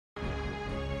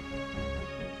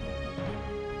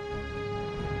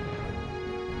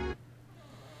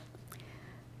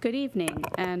Good evening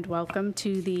and welcome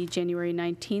to the January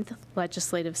 19th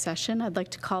legislative session. I'd like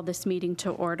to call this meeting to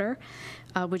order.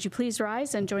 Would you please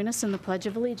rise and join us in the Pledge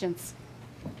of Allegiance?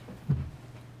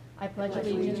 I pledge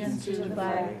allegiance to the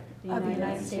flag of the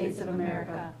United States of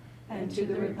America and to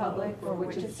the republic for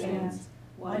which it stands,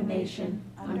 one nation,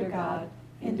 under God,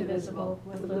 indivisible,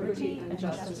 with liberty and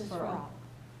justice for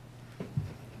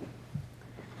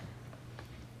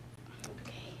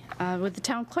all. Would the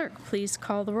town clerk please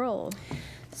call the roll?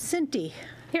 Cinti.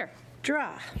 Here.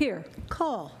 Draw. Here.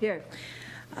 Cole. Here.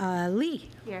 Lee.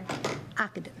 Here.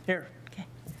 Ockenden. Here. Okay.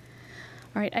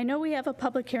 All right, I know we have a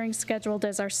public hearing scheduled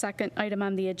as our second item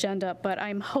on the agenda, but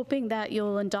I'm hoping that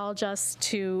you'll indulge us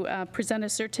to present a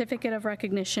certificate of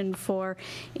recognition for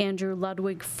Andrew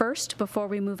Ludwig first before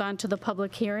we move on to the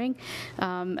public hearing.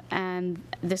 And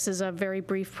this is a very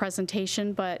brief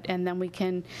presentation, and then we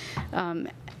can,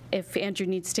 if Andrew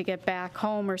needs to get back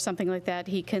home or something like that,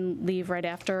 he can leave right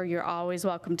after. You're always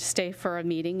welcome to stay for a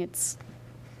meeting. It's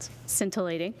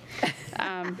scintillating.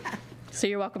 So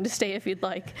you're welcome to stay if you'd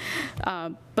like.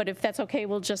 But if that's okay,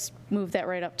 we'll just move that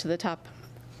right up to the top.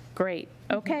 Great.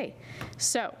 Okay.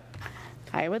 So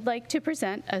I would like to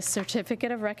present a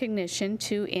certificate of recognition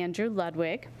to Andrew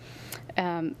Ludwig.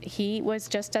 He was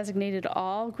just designated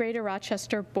all Greater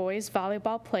Rochester boys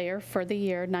volleyball player for the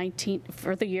year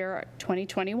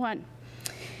 2021.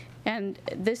 And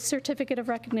this certificate of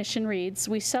recognition reads,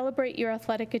 "We celebrate your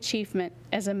athletic achievement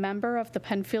as a member of the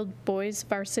Penfield boys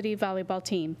varsity volleyball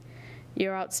team.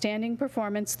 Your outstanding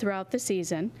performance throughout the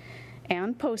season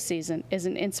and postseason is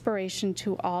an inspiration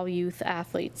to all youth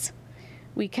athletes.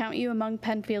 We count you among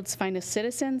Penfield's finest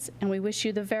citizens, and we wish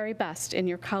you the very best in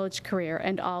your college career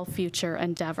and all future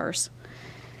endeavors."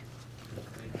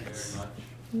 Thank you very much.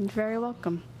 You're very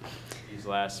welcome. These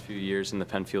last few years in the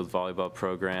Penfield volleyball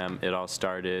program, it all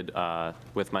started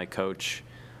with my coach,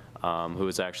 who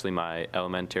was actually my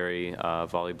elementary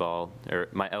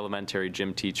my elementary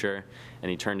gym teacher,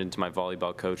 and he turned into my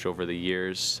volleyball coach over the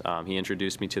years. He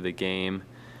introduced me to the game.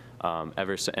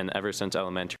 Ever since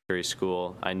elementary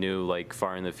school, I knew like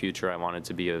far in the future I wanted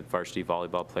to be a varsity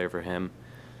volleyball player for him.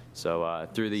 So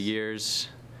through the years,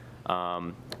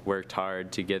 worked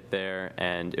hard to get there,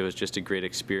 and it was just a great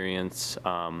experience.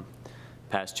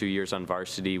 Past 2 years on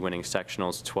varsity, winning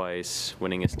sectionals twice,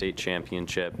 winning a state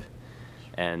championship,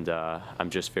 and I'm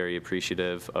just very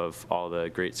appreciative of all the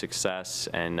great success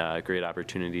and great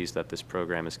opportunities that this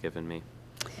program has given me.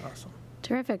 Awesome.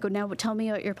 Terrific. Now tell me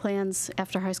about your plans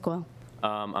after high school.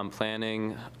 I'm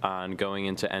planning on going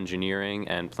into engineering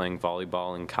and playing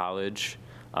volleyball in college.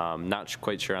 Not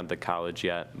quite sure on the college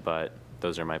yet, but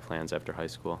those are my plans after high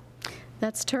school.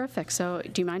 That's terrific. So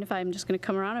do you mind if I'm just going to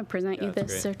come around and present you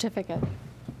this certificate?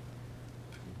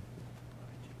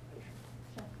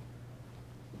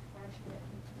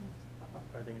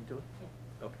 Are they going to do it? Yeah.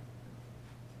 Okay.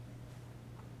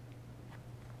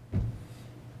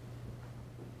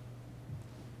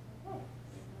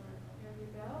 There you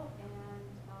go.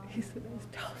 And He said it was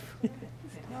tough.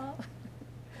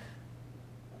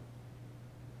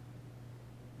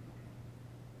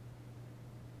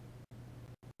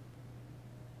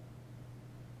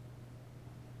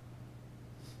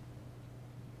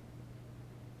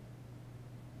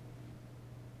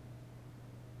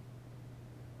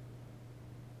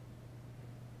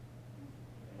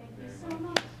 thank you so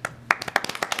much.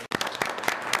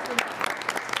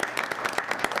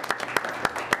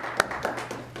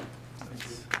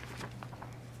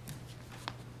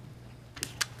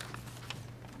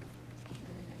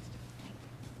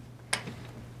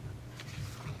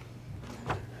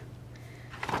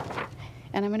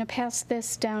 And I'm going to pass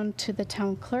this down to the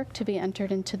town clerk to be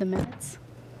entered into the minutes.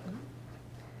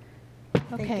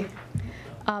 Okay.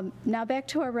 Now back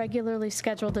to our regularly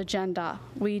scheduled agenda.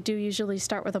 We do usually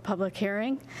start with a public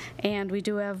hearing, and we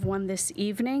do have one this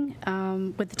evening.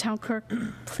 Would the town clerk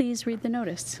please read the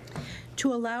notice?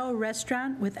 To allow a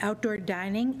restaurant with outdoor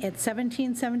dining at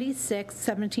 1776,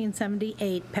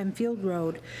 1778 Penfield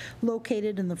Road,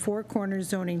 located in the Four Corners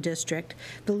zoning district.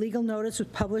 The legal notice was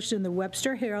published in the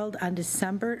Webster Herald on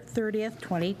December 30th,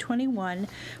 2021,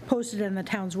 posted on the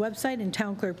town's website and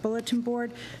town clerk bulletin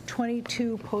board.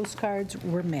 22 postcards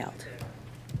were mailed.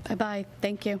 Bye-bye.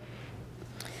 Thank you.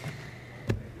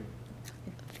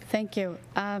 Thank you.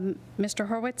 Mr.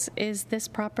 Horwitz, is this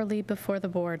properly before the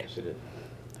board? Yes, it is.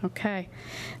 Okay.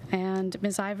 And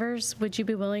Ms. Ivers, would you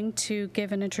be willing to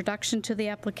give an introduction to the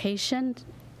application?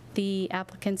 The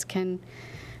applicants can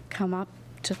come up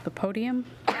to the podium,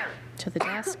 to the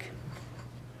desk.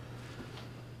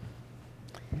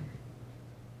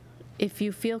 If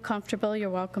you feel comfortable,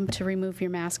 you're welcome to remove your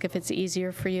mask if it's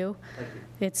easier for you.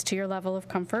 It's to your level of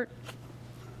comfort.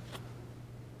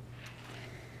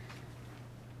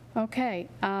 Okay.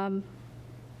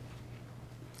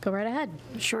 Go right ahead.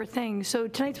 Sure thing. So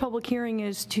tonight's public hearing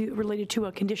is related to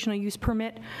a conditional use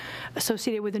permit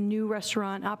associated with a new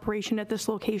restaurant operation at this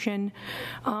location.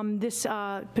 This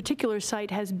particular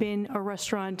site has been a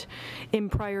restaurant in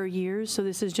prior years, so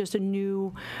this is just a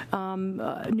new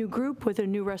group with a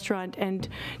new restaurant and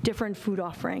different food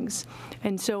offerings.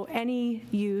 And so any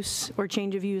use or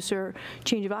change of use or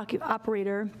change of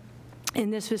operator in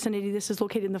this vicinity, this is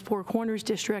located in the Four Corners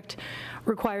District,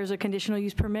 requires a conditional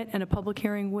use permit and a public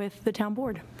hearing with the town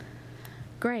board.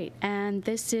 Great. And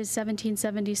this is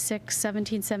 1776,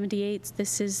 1778.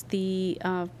 This is the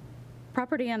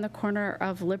property on the corner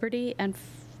of Liberty and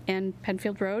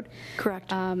Penfield Road.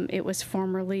 Correct. It was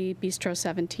formerly Bistro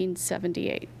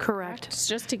 1778. Correct.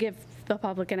 Just to give the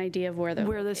public an idea of where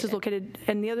this is located.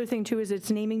 And the other thing too is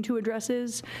it's naming two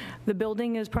addresses. The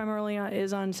building is primarily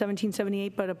is on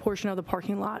 1778, but a portion of the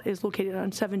parking lot is located on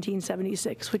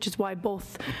 1776, which is why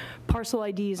both parcel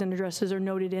IDs and addresses are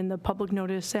noted in the public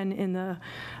notice and in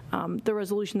the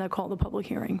resolution that called the public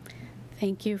hearing.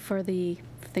 Thank you for the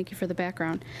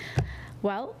background.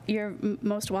 Well, you're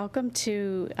most welcome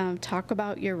to talk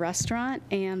about your restaurant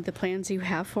and the plans you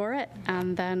have for it,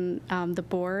 and then the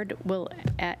board will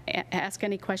ask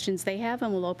any questions they have,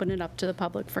 and we'll open it up to the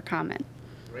public for comment.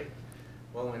 Great.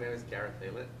 Well, my name is Gareth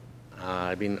Aylett.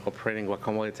 I've been operating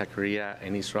Guacamole Taqueria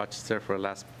in East Rochester for the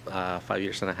last 5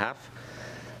 years and a half.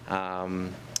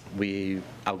 We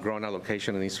outgrown our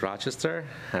location in East Rochester.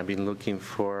 I've been looking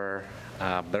for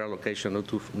a better location,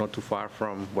 not too far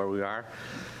from where we are,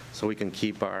 so we can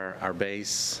keep our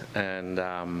base and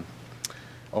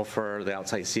offer the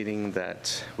outside seating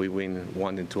that we've been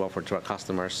wanting to offer to our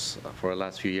customers for the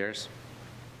last few years.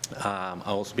 I've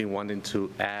also been wanting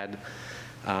to add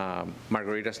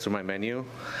margaritas to my menu.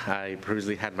 I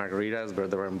previously had margaritas, but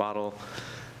they were in bottle,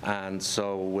 and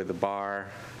so with the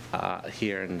bar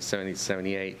here in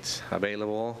 7078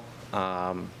 available,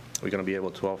 we're going to be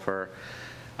able to offer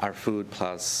our food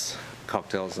plus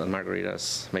cocktails and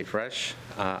margaritas made fresh,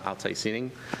 outside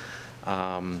seating.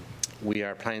 We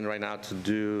are planning right now to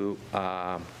do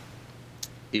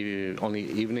only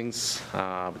evenings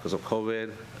because of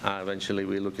COVID. Eventually,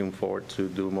 we're looking forward to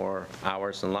do more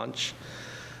hours and lunch.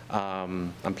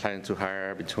 I'm planning to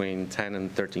hire between 10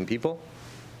 and 13 people.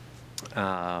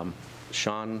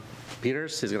 Sean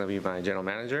Peters is going to be my general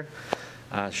manager.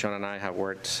 Sean and I have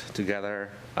worked together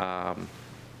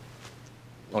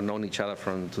or known each other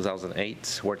from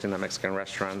 2008, worked in a Mexican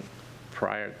restaurant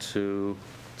prior to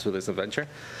this adventure.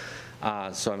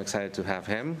 So I'm excited to have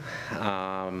him.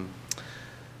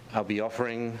 I'll be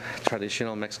offering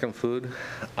traditional Mexican food,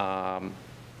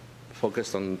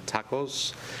 focused on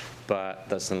tacos, but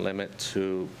doesn't limit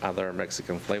to other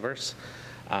Mexican flavors.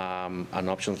 And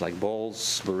options like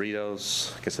bowls,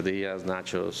 burritos, quesadillas,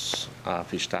 nachos,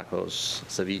 fish tacos,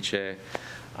 ceviche,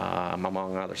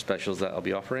 among other specials that I'll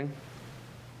be offering.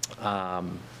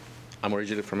 I'm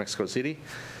originally from Mexico City.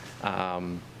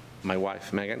 My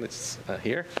wife, Megan, is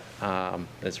here,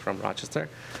 is from Rochester,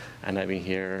 and I've been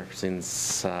here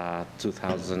since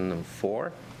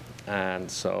 2004. And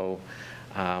so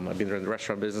I've been in the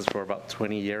restaurant business for about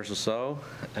 20 years or so,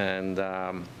 and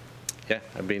yeah,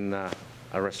 I've been a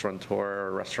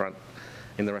restaurateur or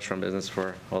in the restaurant business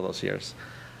for all those years.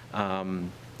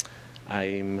 I'm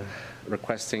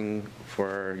requesting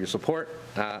for your support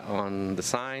on the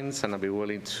signs, and I'll be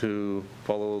willing to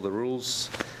follow the rules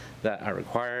that are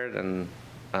required, and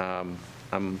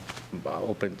I'm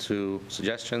open to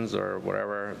suggestions or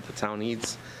whatever the town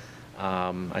needs.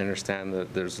 I understand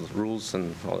that there's rules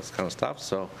and all this kind of stuff,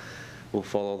 so we'll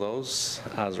follow those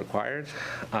as required.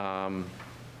 I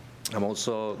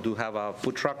also do have a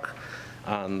food truck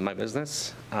on my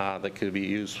business that could be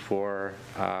used for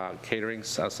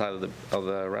caterings outside of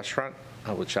the restaurant,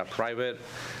 which are private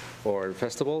or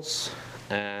festivals.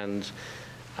 And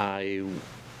I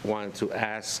wanted to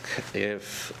ask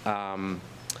if the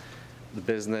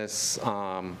business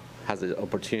has the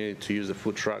opportunity to use the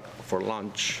food truck for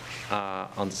lunch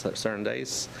on certain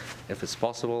days, if it's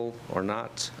possible or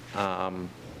not.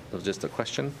 It was just a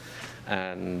question.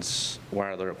 And what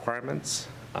are the requirements?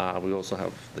 We also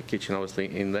have the kitchen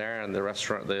obviously in there, and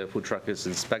the food truck is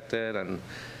inspected and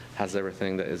has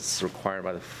everything that is required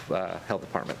by the health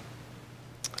department.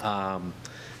 If you have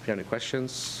any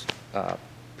questions,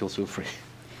 feel free.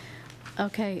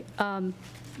 Okay.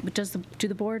 Do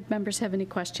the board members have any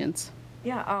questions?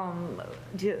 Yeah,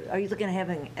 are you looking at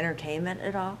having entertainment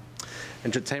at all?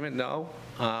 Entertainment, no.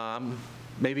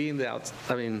 Maybe in the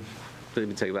let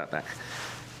me take that back.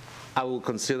 I will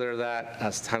consider that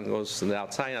as time goes on the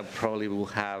outside. I probably will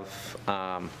have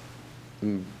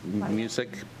music,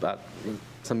 but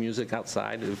some music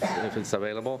outside if it's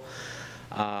available,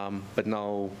 but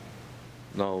no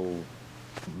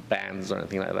bands or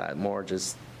anything like that. More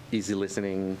just easy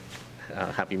listening,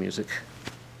 happy music.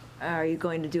 Are you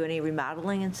going to do any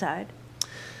remodeling inside?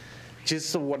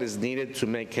 Just what is needed to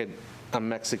make it a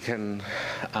Mexican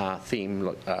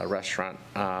theme restaurant.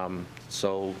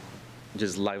 So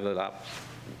just liven it up,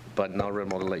 but no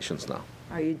remodelations now.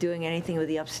 Are you doing anything with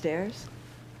the upstairs?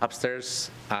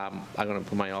 Upstairs, I'm going to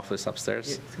put my office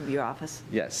upstairs. It's going to be your office?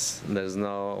 Yes, there's an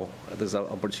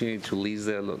opportunity to lease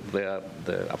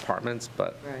the apartments,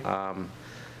 but Right.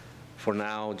 For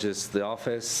now, just the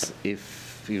office.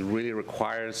 If it really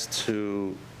requires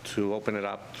to open it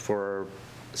up for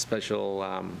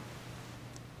special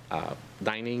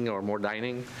dining or more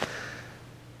dining,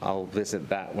 I'll visit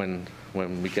that when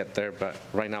we get there. But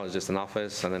right now, it's just an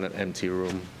office and then an empty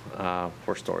room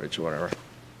for storage or whatever.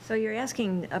 So you're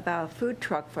asking about a food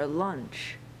truck for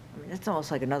lunch. I mean, it's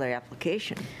almost like another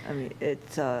application. I mean,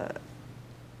 it's,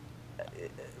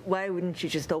 why wouldn't you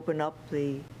just open up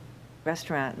the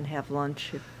restaurant and have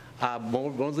lunch?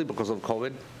 Mostly because of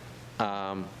COVID,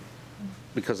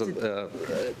 because of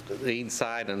the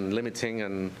inside and limiting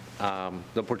and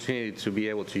the opportunity to be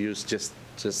able to use just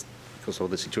because of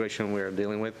the situation we're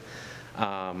dealing with.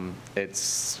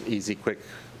 It's easy, quick.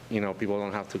 People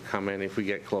don't have to come in. If we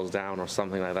get closed down or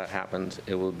something like that happens,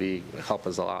 it will help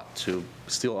us a lot to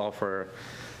still offer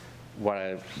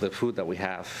the food that we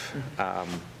have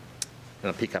in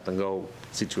a pick up and go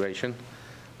situation.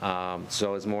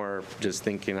 So it's more just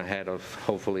thinking ahead of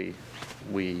hopefully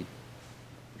we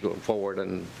go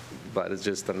forward, but it's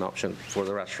just an option for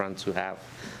the restaurant to have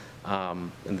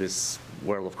in this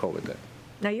world of COVID.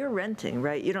 Now, you're renting,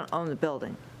 right? You don't own the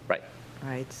building. Right.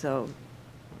 Right, so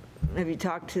have you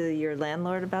talked to your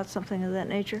landlord about something of that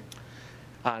nature?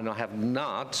 No, I have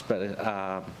not,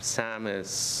 but Sam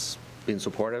has been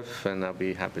supportive, and I'll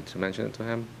be happy to mention it to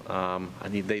him.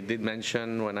 They did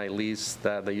mention when I leased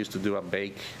that they used to do a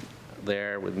bake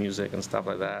there with music and stuff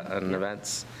like that, and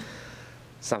events.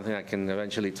 Something I can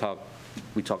eventually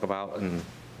we talk about, and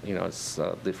it's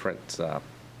a different,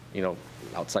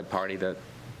 outside party that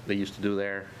they used to do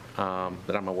there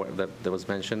that I'm aware that was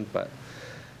mentioned, but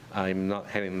I'm not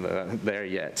heading there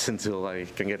yet until I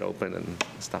can get open and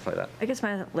stuff like that. I guess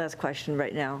my last question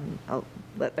right now, I'll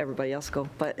let everybody else go,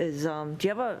 but is, do you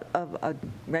have a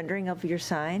rendering of your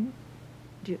sign?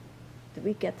 Did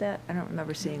we get that? I don't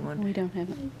remember seeing one. We don't have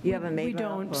it. You haven't made We one up,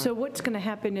 don't. or- So what's going to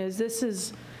happen is this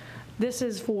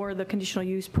is for the conditional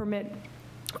use permit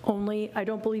only. I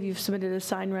don't believe you've submitted a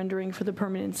sign rendering for the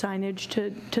permanent signage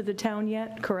to the town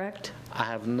yet, correct? I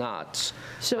have not.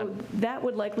 So that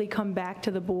would likely come back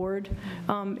to the board.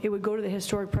 It would go to the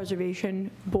Historic Preservation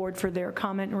Board for their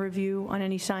comment and review on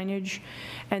any signage.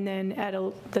 And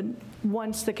then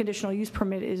once the conditional use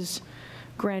permit is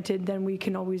granted, then we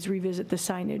can always revisit the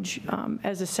signage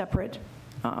as a separate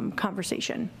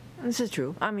conversation. This is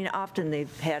true. I mean, often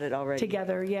they've had it already.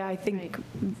 Together, yeah, I think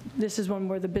this is one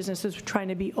where the business is trying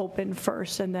to be open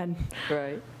first and then.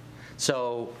 Right.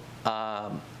 So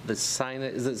the sign,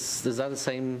 is that the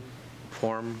same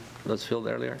form that was filled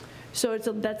earlier? So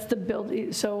that's the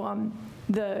build, so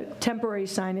the temporary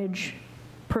signage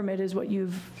permit is what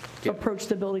you've Yep. approached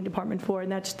the building department for,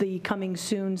 and that's the coming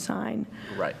soon sign.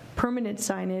 Right. Permanent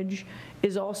signage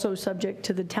is also subject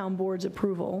to the town board's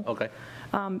approval. Okay.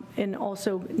 And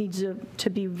also needs to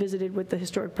be visited with the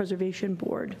Historic Preservation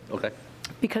Board, Okay.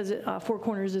 because Four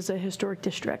Corners is a historic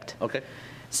district. Okay.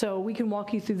 So we can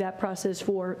walk you through that process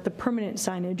for the permanent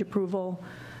signage approval.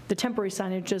 The temporary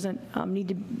signage doesn't need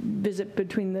to visit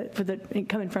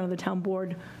come in front of the town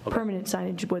board. Okay. Permanent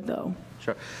signage would, though.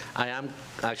 Sure. I am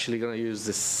actually going to use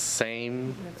the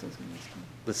same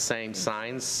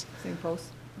signs Same post?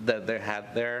 that they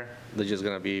had there. They're just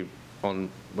going to be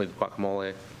with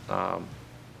guacamole,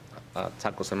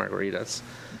 tacos and margaritas.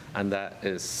 And that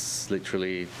is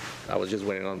literally, I was just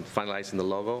waiting on finalizing the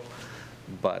logo,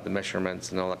 but the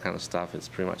measurements and all that kind of stuff is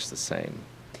pretty much the same.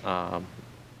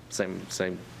 Same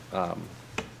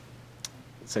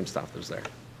stuff that's there.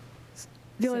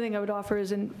 The only thing I would offer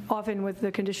is, often with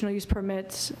the conditional use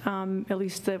permits, at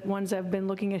least the ones I've been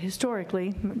looking at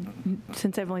historically,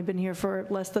 since I've only been here for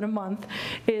less than a month,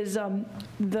 is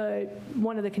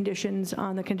one of the conditions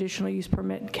on the conditional use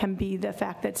permit can be the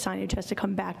fact that signage has to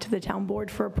come back to the town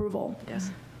board for approval. Yes.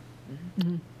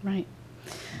 Right.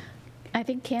 I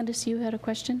think, Candace, you had a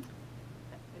question?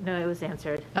 No, it was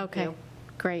answered. Thank Okay, you.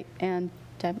 great. And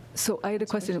Deb? So I had a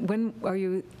question. When are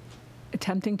you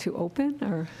attempting to open,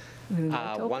 or? would you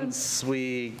like to open? Once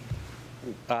we,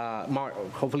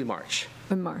 hopefully March.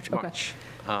 In March, okay. March.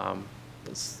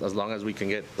 as long as we can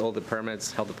get all the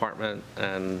permits, health department,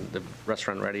 and the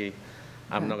restaurant ready,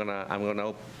 I'm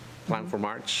gonna plan for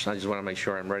March. I just want to make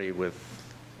sure I'm ready with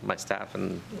my staff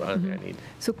and whatever I need.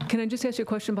 So can I just ask you a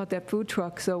question about that food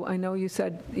truck? So I know you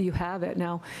said you have it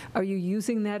now. Are you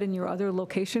using that in your other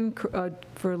location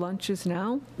for lunches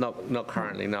now? No, not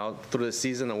currently. Now, through the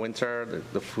season of winter,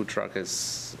 the food truck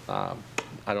is, I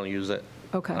don't use it.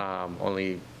 Okay.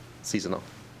 Only seasonal.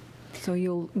 So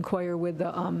you'll inquire with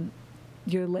the,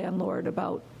 your landlord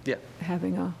about Yeah.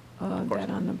 having that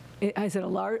on the, is it a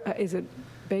large, is it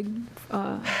big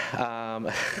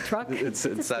truck? It's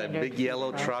a standard big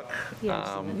yellow truck.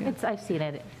 Yeah, I've seen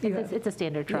it. It's a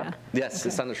standard truck. Yes,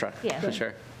 it's on the truck, Yeah. for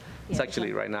sure. It's Yeah.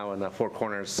 actually right now in the Four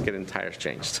Corners getting tires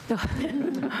changed.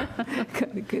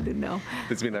 Good to know.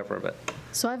 It's been there for a bit.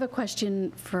 So I have a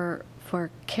question for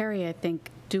Carrie, I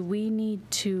think. Do we need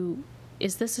to,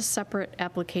 is this a separate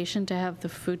application to have the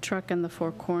food truck in the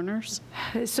Four Corners?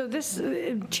 So this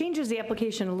changes the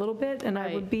application a little bit, and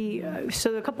I would be,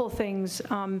 so a couple of things.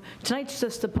 Tonight's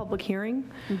just a public hearing,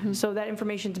 so that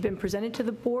information's been presented to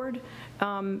the board.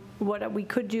 What we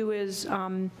could do is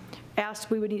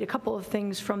we would need a couple of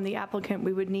things from the applicant.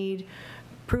 We would need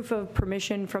proof of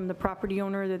permission from the property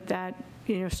owner that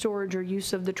storage or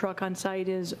use of the truck on site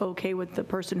is okay with the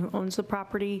person who owns the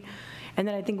property. And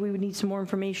then I think we would need some more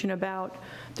information about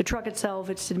the truck itself,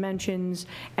 its dimensions,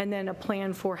 and then a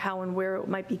plan for how and where it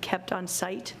might be kept on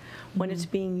site when it's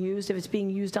being used, if it's being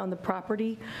used on the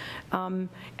property. And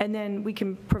then we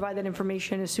can provide that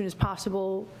information as soon as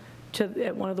possible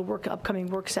at one of the upcoming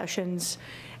work sessions.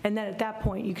 And then at that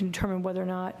point, you can determine whether or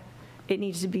not it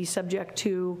needs to be subject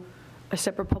to a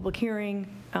separate public hearing.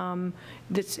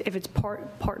 If it's part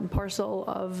and parcel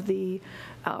of the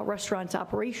restaurant's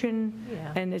operation,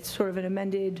 and it's sort of an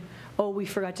amended, we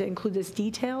forgot to include this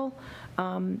detail,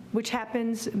 which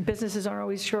happens. Businesses aren't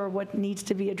always sure what needs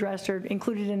to be addressed or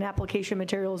included in application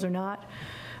materials or not,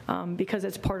 because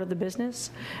it's part of the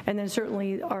business. And then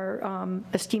certainly our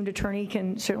esteemed attorney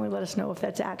can certainly let us know if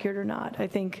that's accurate or not. I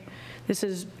think this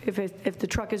is, if the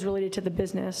truck is related to the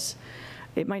business,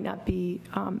 it might not be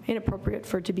inappropriate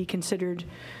for it to be considered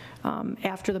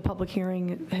after the public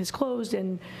hearing has closed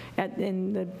and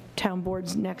in the town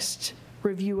board's next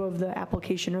review of the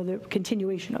application or the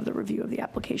continuation of the review of the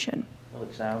application. Well,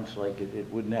 it sounds like it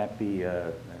would not be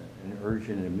an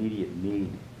urgent, immediate need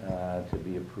to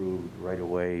be approved right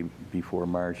away before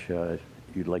March.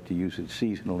 You'd like to use it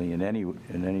seasonally in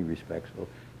any respect, so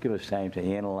give us time to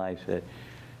analyze it,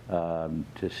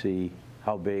 to see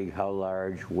how big, how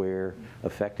large, where,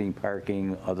 affecting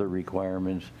parking, other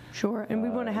requirements. Sure, and we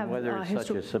want to have whether it's such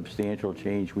a substantial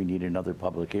change, we need another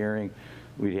public hearing.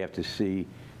 We'd have to see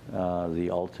the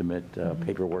ultimate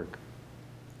paperwork.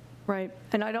 Right,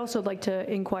 and I'd also like to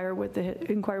inquire with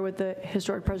the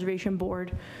Historic Preservation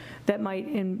Board. That might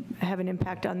have an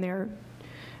impact on their.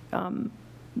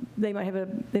 They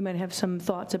might have some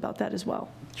thoughts about that as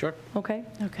well. Sure. Okay.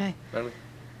 Okay.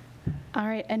 All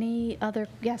right, any other,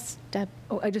 yes, Deb?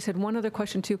 Oh, I just had one other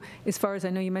question too. As far as I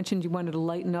know, you mentioned you wanted to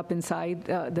lighten up inside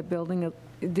the building.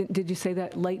 Did you say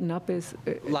that lighten up is?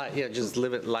 Light, yeah, just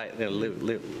live it light.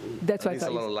 That's what I thought.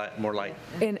 A little light, more light.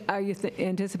 And are you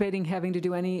anticipating having to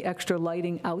do any extra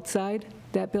lighting outside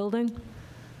that building?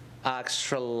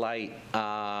 Extra light,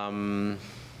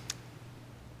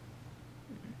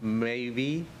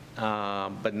 maybe,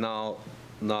 but not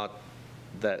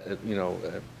that,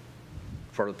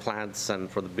 for the plants and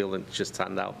for the building to just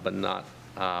stand out, but not,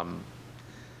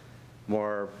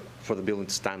 more for the building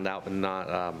to stand out, but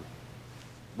not,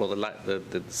 well,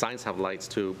 the signs have lights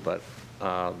too, but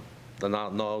they're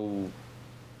not,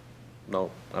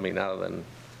 I mean, other than,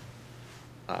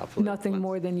 for Nothing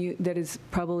more than that is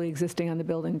probably existing on the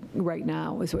building right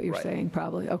now, is what you're Right. saying,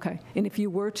 probably. Okay. And if you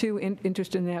were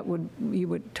interested in that, you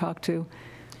would talk to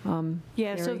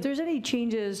Yeah, so Gary? if there's any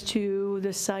changes to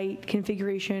the site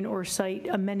configuration or site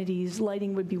amenities,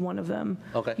 lighting would be one of them.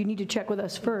 Okay. You need to check with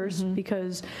us first,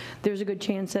 because there's a good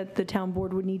chance that the town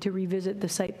board would need to revisit the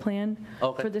site plan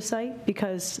Okay. for the site,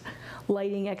 because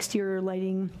lighting, exterior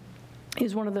lighting,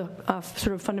 is one of the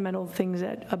sort of fundamental things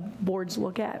that boards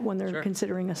look at when they're Sure.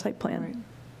 considering a site plan. Right.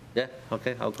 Yeah,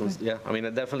 okay, yeah, I mean, I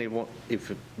definitely want, if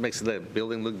it makes the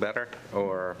building look better,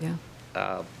 or Yeah.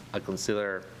 I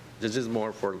consider, just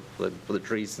more for the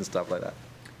trees and stuff like that.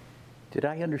 Did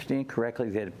I understand correctly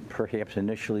that perhaps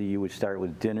initially you would start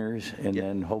with dinners and Yeah.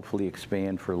 then hopefully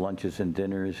expand for lunches and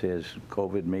dinners as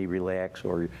COVID may relax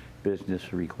or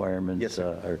business requirements Yes,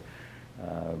 sir.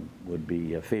 would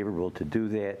be favorable to do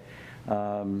that?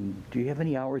 Do you have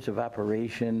any hours of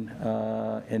operation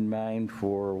in mind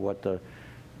for what the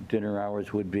dinner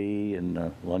hours would be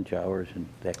and lunch hours and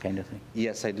that kind of thing?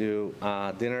 Yes, I do.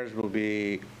 Dinners will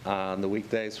be on the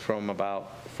weekdays from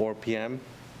about 4 p.m.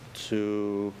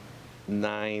 to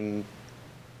 9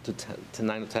 to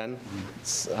 10.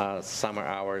 Summer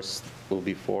hours will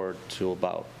be 4 to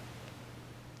about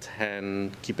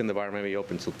 10, keeping the bar maybe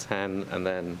open till 10, and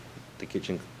then the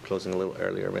kitchen closing a little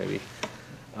earlier maybe,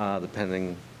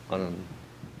 depending on,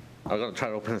 I'm going to try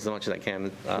to open as much as I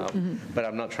can, but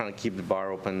I'm not trying to keep the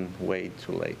bar open way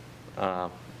too late.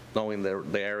 Knowing the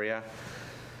area,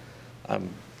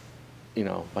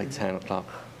 by 10 o'clock.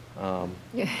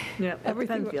 Yeah,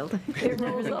 everything. Penfield. It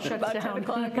rolls up about 10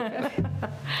 o'clock.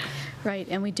 Right,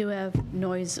 and we do have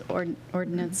noise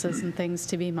ordinances and things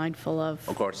to be mindful of.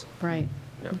 Of course. Right.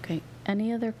 Yep. Okay.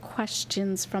 Any other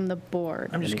questions from the board?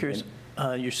 I'm just curious,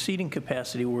 your seating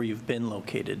capacity where you've been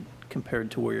located compared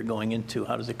to where you're going into,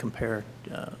 how does it compare?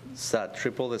 It's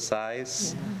triple the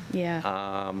size. Yeah.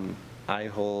 I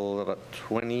hold about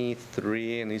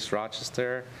 23 in East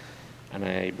Rochester, and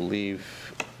I believe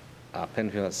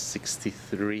Penfield has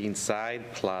 63 inside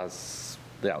plus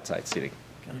the outside seating.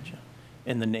 Gotcha.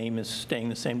 And the name is staying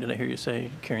the same, did I hear you say,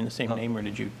 carrying the same name, or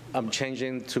did you? I'm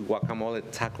changing to guacamole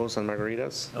tacos and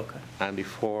margaritas. Okay. And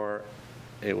before,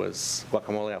 it was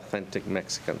guacamole authentic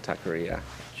Mexican taqueria.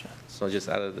 Gotcha. So I just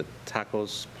added the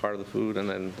tacos part of the food and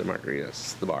then the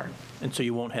margaritas, the bar. And so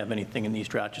you won't have anything in the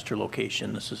East Rochester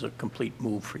location? This is a complete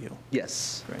move for you?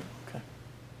 Yes. Great, okay.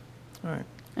 All right.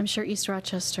 I'm sure East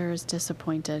Rochester is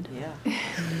disappointed. Yeah.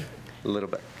 A little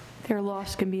bit. Their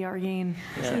loss can be our gain.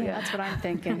 Yeah. That's what I'm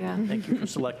thinking. Thank you for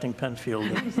selecting Penfield.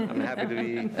 I'm happy to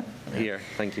be here.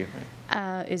 Thank you.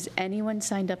 Is anyone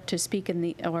signed up to speak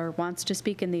or wants to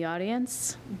speak in the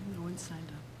audience? No one signed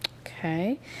up.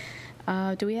 Okay.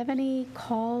 Do we have any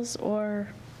calls or,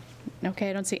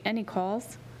 okay, I don't see any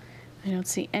calls. I don't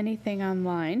see anything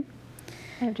online.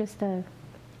 I have just a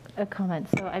comment.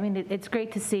 So, I mean, it's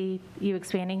great to see you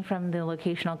expanding from the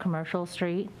location on Commercial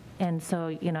Street. And so,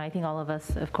 I think all of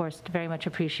us, of course, very much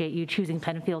appreciate you choosing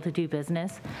Penfield to do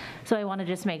business. So I want to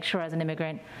just make sure, as an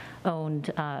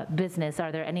immigrant-owned business,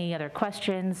 are there any other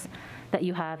questions that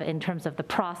you have in terms of the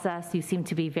process? You seem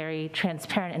to be very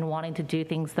transparent in wanting to do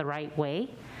things the right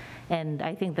way. And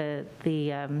I think the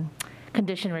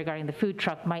condition regarding the food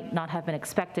truck might not have been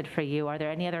expected for you. Are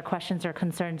there any other questions or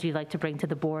concerns you'd like to bring to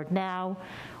the board now,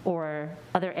 or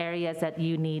other areas that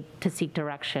you need to seek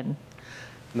direction?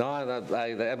 No,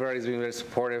 everybody's been very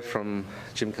supportive, from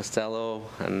Jim Costello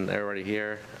and everybody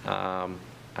here. I'm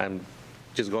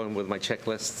just going with my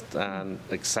checklist and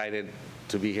excited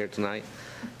to be here tonight.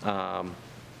 I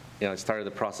started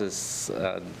the process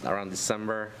around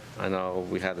December. I know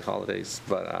we had the holidays,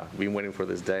 but we've been waiting for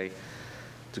this day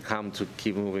to come to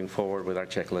keep moving forward with our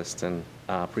checklist, and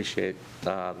appreciate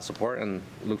the support and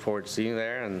look forward to seeing you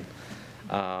there. And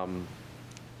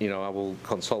I will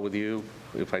consult with you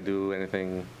if I do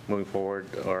anything moving forward,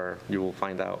 or you will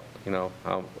find out.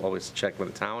 I'll always check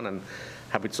with the town, and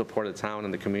happy to support the town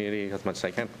and the community as much as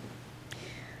I can.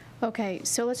 Okay,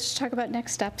 so let's just talk about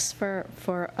next steps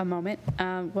for a moment.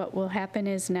 What will happen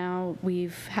is, now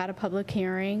we've had a public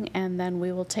hearing, and then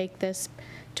we will take this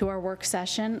to our work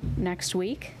session next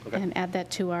week and add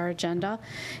that to our agenda.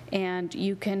 And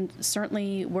you can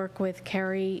certainly work with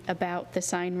Carrie about the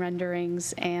sign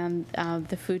renderings and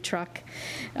the food truck,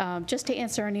 just to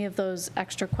answer any of those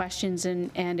extra questions.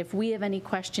 And if we have any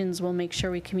questions, we'll make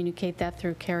sure we communicate that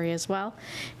through Carrie as well.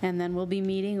 And then we'll be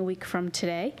meeting a week from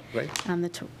today, on the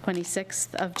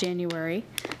 26th of January,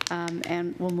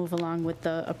 and we'll move along with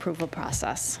the approval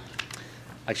process.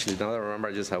 Actually, now that I remember,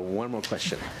 I just have one more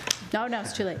question. No,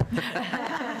 it's too late.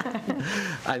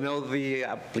 I know the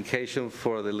application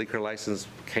for the liquor license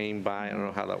came by. I don't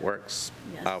know how that works.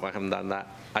 Yes. I haven't done that.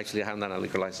 Actually, I haven't done a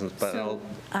liquor license, but So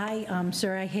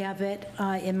sir, I have it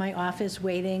in my office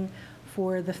waiting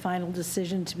for the final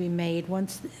decision to be made.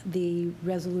 Once the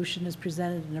resolution is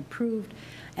presented and approved,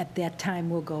 at that time,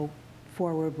 we'll go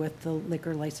forward with the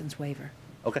liquor license waiver.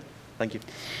 Okay. Thank you.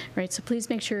 Right, so please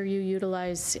make sure you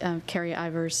utilize Carrie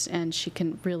Ivers, and she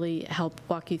can really help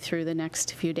walk you through the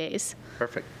next few days.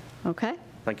 Perfect. Okay?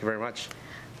 Thank you very much.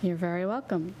 You're very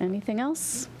welcome. Anything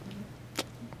else?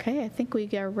 Okay, I think we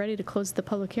are ready to close the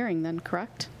public hearing then,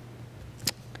 correct?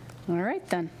 All right,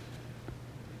 then.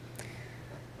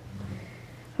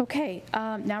 Okay,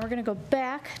 now we're going to go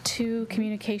back to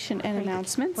communication and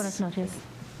announcements. Buenas noches.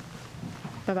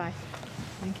 Bye-bye.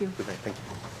 Thank you. Good night. Thank you.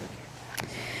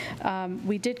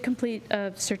 We did complete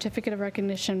a certificate of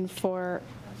recognition for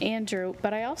Andrew,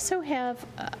 but I also have,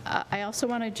 I also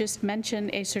want to just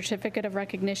mention a certificate of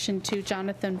recognition to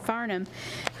Jonathan Farnham,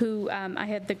 who I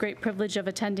had the great privilege of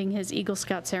attending his Eagle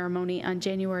Scout ceremony on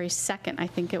January 2nd. I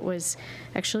think it was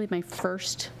actually my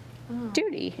first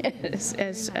duty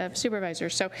as a supervisor.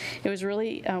 So it was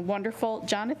really wonderful.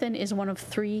 Jonathan is one of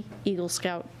 3 Eagle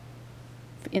Scout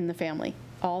in the family.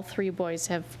 All 3 boys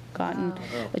have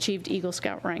achieved Eagle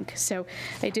Scout rank. So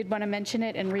I did want to mention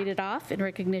it and read it off in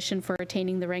recognition for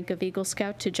attaining the rank of Eagle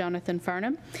Scout to Jonathan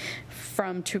Farnham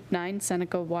from Troop 9,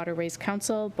 Seneca Waterways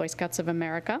Council, Boy Scouts of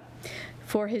America.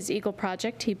 For his Eagle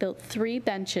project, he built 3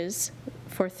 benches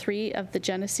for 3 of the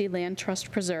Genesee Land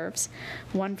Trust preserves,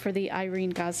 1 for the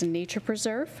Irene Gazin Nature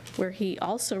Preserve, where he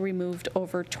also removed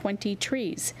over 20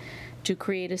 trees to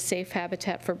create a safe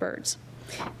habitat for birds.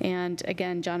 And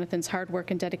again, Jonathan's hard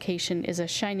work and dedication is a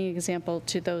shining example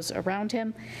to those around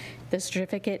him. The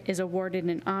certificate is awarded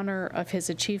in honor of his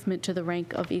achievement to the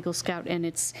rank of Eagle Scout, and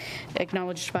it's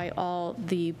acknowledged by all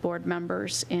the board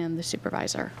members and the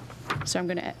supervisor. So I'm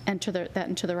going to enter that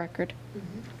into the record.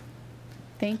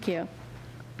 Thank you.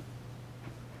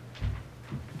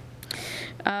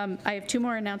 I have 2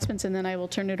 more announcements, and then I will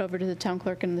turn it over to the town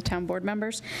clerk and the town board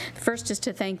members. The first is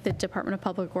to thank the Department of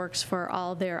Public Works for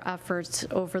all their efforts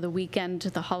over the weekend,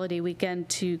 the holiday weekend,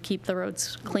 to keep the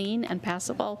roads clean and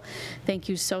passable. Thank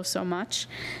you so, so much.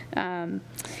 Your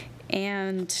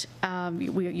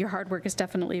hard work is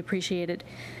definitely appreciated.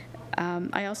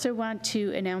 I also want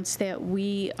to announce that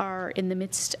we are in the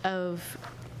midst of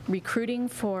recruiting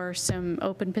for some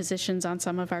open positions on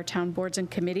some of our town boards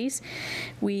and committees.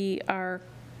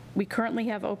 We currently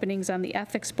have openings on the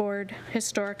Ethics Board,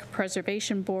 Historic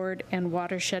Preservation Board, and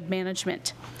Watershed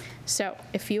Management. So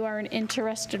if you are an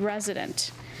interested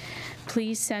resident,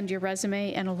 please send your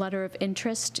resume and a letter of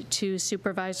interest to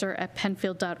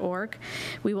supervisor@penfield.org.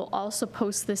 We will also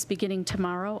post this beginning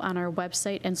tomorrow on our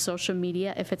website and social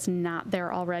media if it's not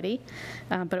there already,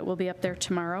 but it will be up there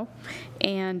tomorrow.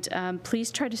 And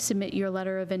please try to submit your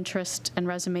letter of interest and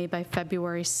resume by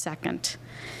February 2nd.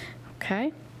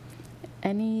 Okay?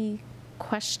 Any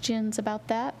questions about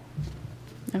that?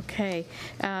 Okay.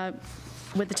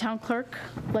 Would the town clerk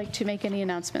like to make any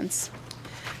announcements?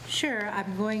 Sure.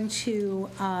 I'm going to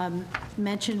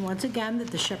mention once again that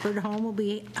the Shepherd Home will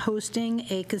be hosting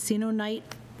a casino night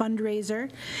fundraiser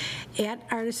at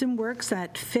Artisan Works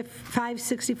at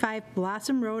 565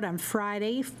 Blossom Road on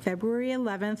Friday, February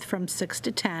 11th from 6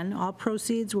 to 10. All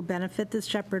proceeds will benefit the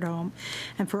Shepherd Home.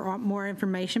 And for more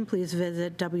information, please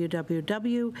visit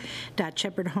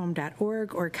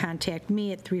www.shepherdhome.org or contact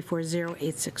me at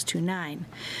 340-8629.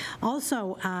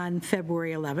 Also on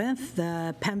February 11th,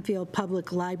 the Penfield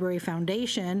Public Library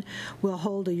Foundation will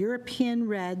hold a European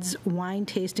Reds wine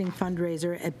tasting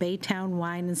fundraiser at Baytown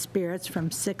Wine and Spirits from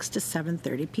 6 to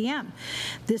 7:30 p.m.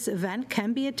 This event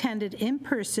can be attended in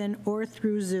person or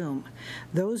through Zoom.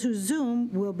 Those who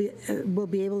Zoom will be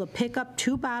able to pick up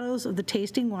 2 bottles of the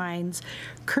tasting wines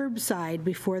curbside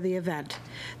before the event.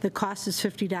 The cost is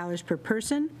 $50 per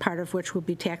person, part of which will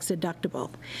be tax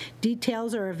deductible.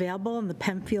 Details are available on the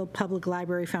Penfield Public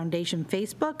Library Foundation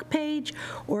Facebook page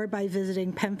or by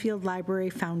visiting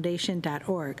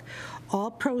penfieldlibraryfoundation.org. All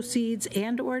proceeds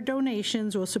and/or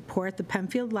donations will support the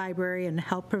Penfield Library and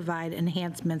help provide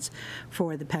enhancements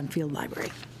for the Penfield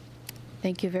Library.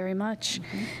 Thank you very much.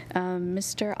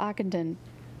 Mr. Ockenden.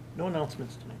 No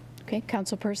announcements tonight. Okay,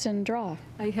 Councilperson Draw.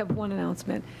 I have one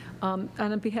announcement. On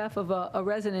behalf of a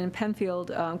resident in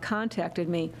Penfield contacted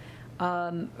me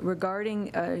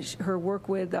regarding her work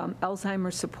with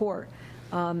Alzheimer's support.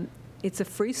 It's a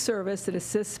free service that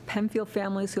assists Penfield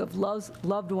families who have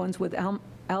loved ones with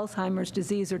Alzheimer's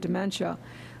disease or dementia.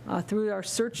 Through our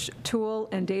search tool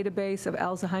and database of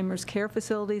Alzheimer's care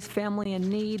facilities, family in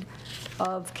need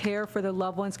of care for their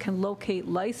loved ones can locate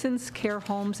licensed care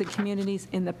homes and communities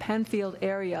in the Penfield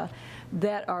area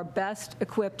that are best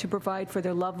equipped to provide for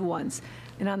their loved ones.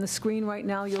 And on the screen right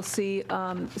now, you'll see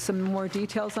some more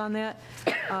details on that.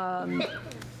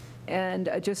 And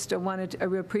I just wanted to, I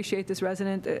really appreciate this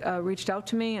resident that reached out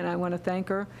to me, and I want to thank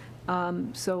her.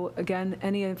 So again,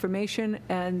 any information,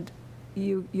 and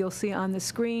you'll see on the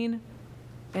screen,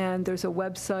 and there's a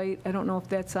website. I don't know if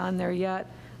that's on there yet.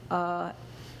 At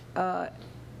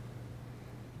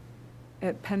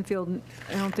Penfield,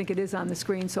 I don't think it is on the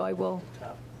screen, so I will.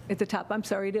 At the top, I'm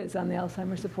sorry, it is on the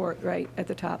Alzheimer's support, right, at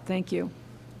the top. Thank you.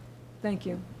 Thank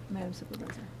you, Madam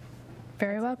Supervisor.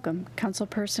 Very welcome.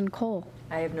 Councilperson Cole.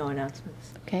 I have no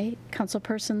announcements. Okay.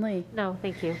 Councilperson Lee? No,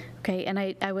 thank you. Okay, and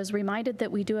I was reminded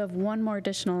that we do have one more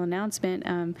additional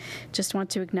announcement. Just want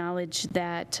to acknowledge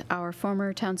that our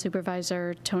former town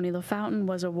supervisor, Tony LaFountain,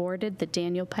 was awarded the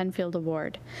Daniel Penfield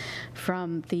Award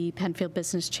from the Penfield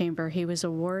Business Chamber. He was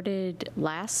awarded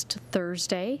last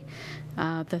Thursday,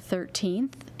 the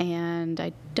 13th, and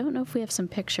I don't know if we have some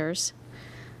pictures.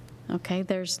 Okay,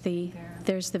 there's the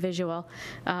visual.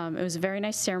 It was a very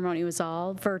nice ceremony. It was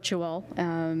all virtual,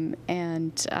 and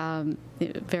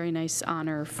very nice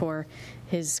honor for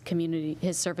his community,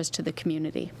 his service to the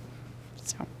community.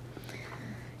 So,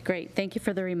 great. Thank you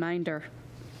for the reminder.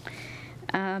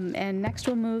 And next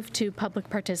we'll move to public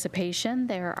participation.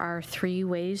 There are 3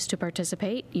 ways to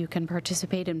participate. You can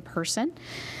participate in person.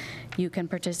 You can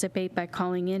participate by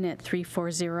calling in at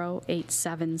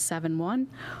 340-8771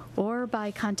 or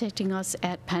by contacting us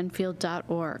at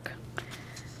penfield.org.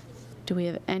 Do we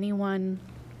have anyone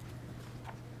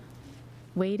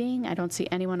waiting? I don't see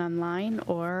anyone online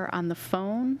or on the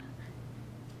phone.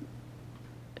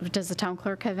 Does the town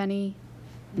clerk have any?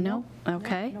 No?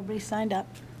 Okay. Nobody signed up.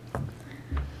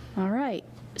 All right.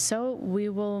 So we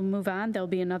will move on. There'll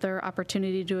be another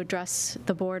opportunity to address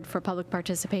the board for public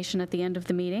participation at the end of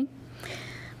the meeting.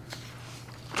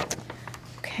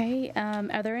 Okay,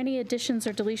 are there any additions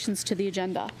or deletions to the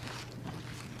agenda?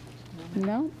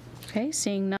 No? Okay,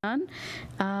 seeing none,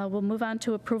 we'll move on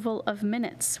to approval of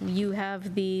minutes. You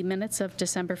have the minutes of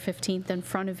December 15th in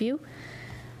front of you.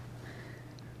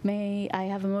 May I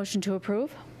have a motion to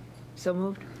approve? So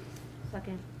moved.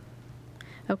 Second.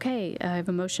 Okay, I have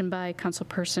a motion by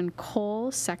Councilperson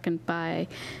Cole, second by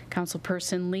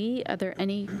Councilperson Lee. Are there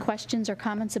any questions or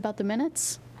comments about the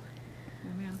minutes?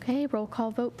 Okay, roll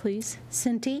call vote, please.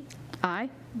 Cinti, Aye.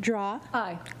 Draw,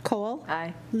 Aye. Cole,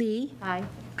 Aye. Lee, Aye.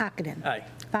 Ockenden. Aye.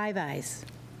 5 ayes.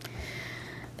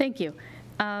 Thank you.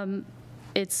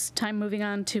 It's time moving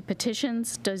on to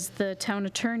petitions. Does the town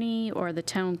attorney or the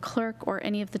town clerk or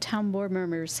any of the town board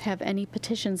members have any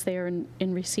petitions they are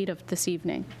in receipt of this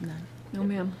evening? None. No,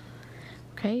 ma'am.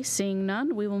 Okay, seeing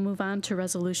none, we will move on to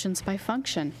resolutions by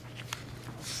function,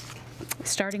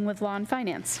 starting with law and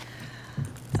finance.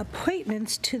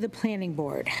 Appointments to the planning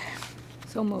board.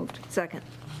 So moved. Second.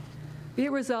 Be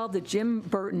it resolved that Jim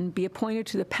Burton be appointed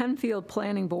to the Penfield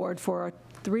Planning Board for a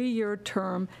 3-year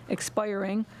term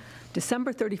expiring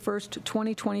December 31st,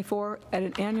 2024, at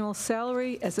an annual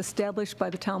salary as established by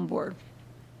the town board.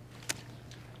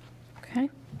 Okay.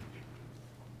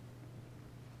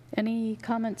 Any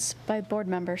comments by board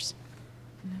members?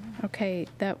 Okay,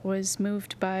 that was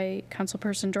moved by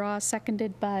Councilperson Draw,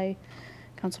 seconded by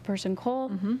Councilperson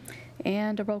Cole.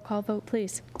 And a roll call vote,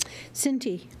 please.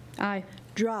 Cinti, Aye.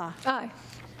 Draw, Aye.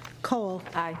 Cole,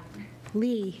 Aye.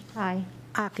 Lee, Aye.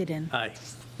 Ockenden. Aye.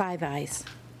 5 ayes.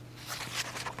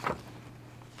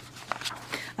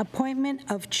 Appointment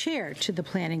of chair to the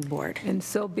planning board. And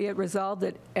so be it resolved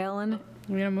that Alan,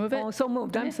 We're going to move it? oh, so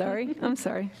moved, I'm sorry, I'm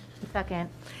sorry. Second.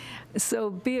 So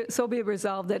be it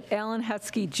resolved that Alan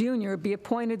Hetzke Jr. be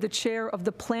appointed the chair of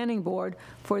the planning board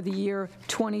for the year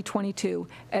 2022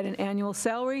 at an annual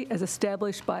salary as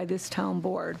established by this town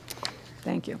board.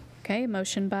 Thank you. Okay,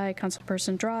 motion by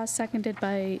Councilperson Draw, seconded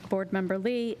by Board Member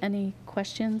Lee. Any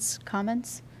questions,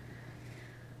 comments?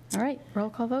 All right, roll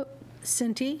call vote.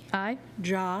 Cinti, Aye.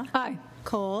 Draw, Aye.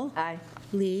 Cole, Aye.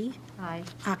 Lee, Aye.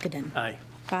 Ockenden. Aye.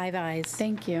 5 ayes.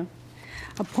 Thank you.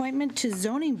 Appointment to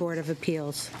zoning board of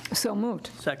appeals. So moved.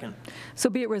 Second. So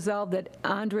be it resolved that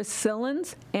Andres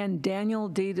Sillins and Daniel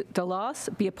D.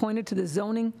 DeLoss be appointed to the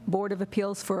Zoning Board of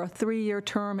Appeals for a 3-year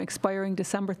term expiring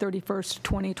December 31st,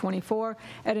 2024,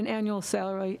 at an annual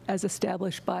salary as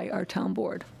established by our town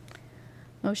board.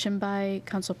 Motion by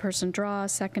Councilperson Draw,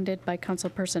 seconded by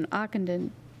Councilperson Ockenden.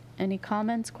 Any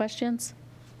comments, questions?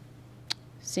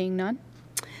 Seeing none?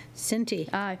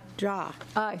 Cinti, Aye. Draw,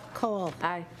 Aye. Cole,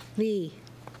 Aye. Lee,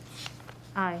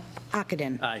 Aye.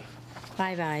 Ockenden. Aye.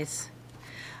 5 ayes.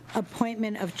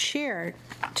 Appointment of chair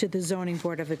to the zoning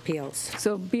board of appeals.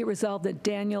 So be it resolved that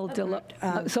Daniel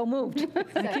DeLoss, so moved.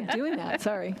 I keep doing that,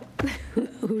 sorry.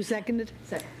 Who seconded?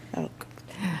 Second. Oh,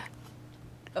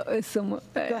 Go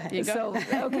ahead. So,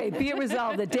 okay, be it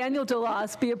resolved that Daniel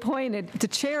DeLoss be appointed to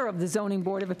Chair of the Zoning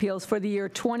Board of Appeals for the year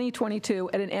 2022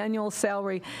 at an annual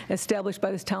salary established by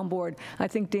this town board. I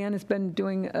think Dan has been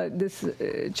doing this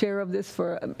chair of this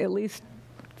for at least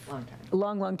Long time. a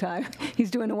long, long time.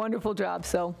 He's doing a wonderful job,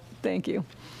 so thank you.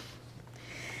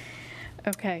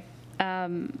 Okay.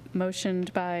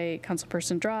 Motioned by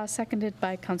Councilperson Draw, seconded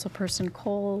by Councilperson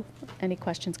Cole. Any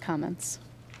questions, comments,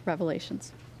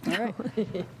 revelations? All right.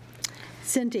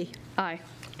 Cinti, Aye.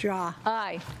 Draw,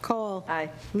 Aye. Cole,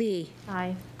 Aye. Lee,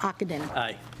 Aye. Ockenden.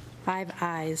 Aye. 5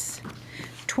 ayes.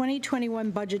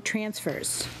 2021 budget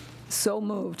transfers. So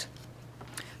moved.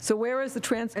 So where is the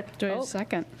Do I have a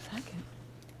second?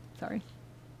 Sorry.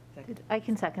 I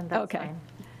can second, that's Okay. fine.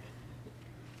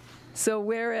 So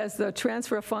whereas the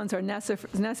transfer of funds are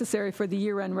necessary for the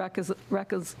year-end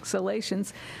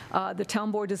reconciliations, the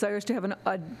town board desires to have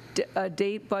a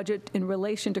date budget in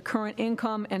relation to current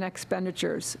income and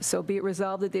expenditures. So be it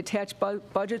resolved that the attached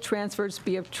budget transfers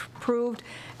be approved,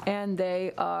 and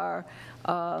they are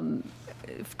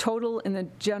total in the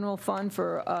general fund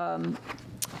for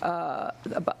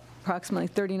approximately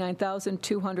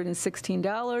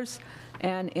 $39,216,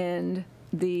 and in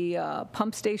the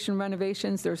pump station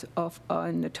renovations, there's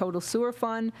in the total sewer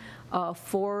fund,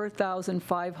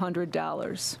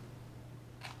 $4,500.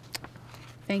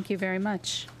 Thank you very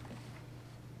much.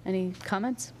 Any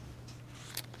comments?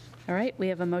 All right, we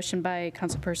have a motion by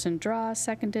Councilperson Draw,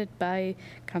 seconded by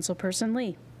Councilperson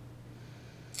Lee.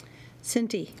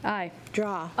 Cinti. Aye.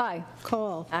 Draw. Aye.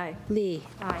 Cole. Aye. Lee.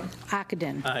 Aye.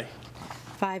 Ockenden. Aye.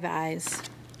 5 ayes.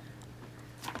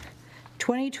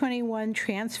 2021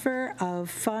 transfer of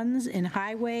funds in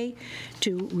highway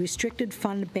to restricted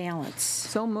fund balance.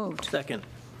 So moved. Second.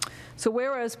 So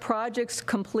whereas projects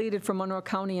completed for Monroe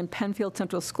County and Penfield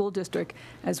Central School District,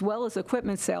 as well as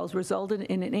equipment sales, resulted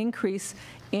in an increase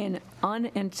in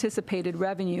unanticipated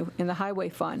revenue in the highway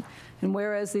fund, and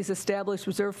whereas these established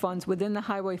reserve funds within the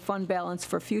highway fund balance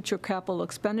for future capital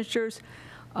expenditures,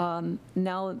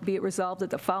 now be it resolved that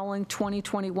the following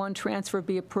 2021 transfer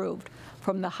be approved.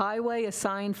 From the highway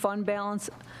assigned fund balance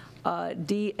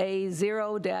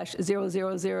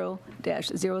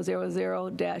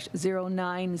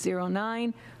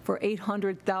DA0-000-000-0909 for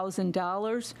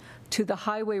 $800,000 to the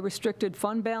highway restricted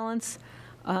fund balance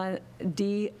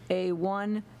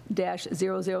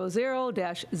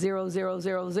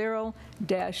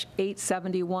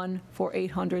DA1-000-0000-871 for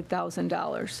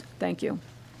 $800,000. Thank you.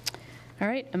 All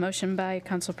right, a motion by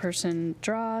Councilperson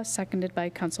Draw, seconded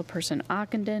by Councilperson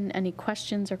Ockenden. Any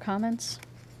questions or comments?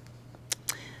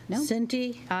 No?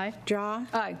 Cinti. Aye. Draw.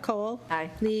 Aye. Cole. Aye.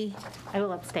 Lee. I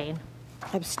will abstain.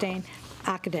 Abstain.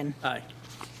 Ockenden. Aye.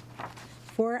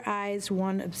 4 ayes,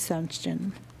 1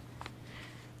 abstention.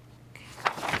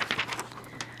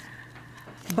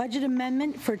 Budget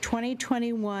amendment for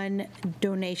 2021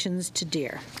 donations to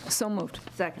Deer. So moved.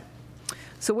 Second.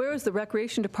 So whereas the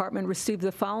Recreation Department received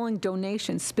the following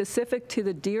donations specific to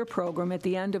the DEER program at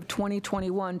the end of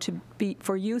 2021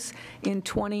 for use in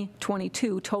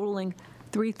 2022, totaling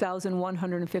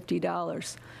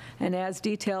 $3,150. And as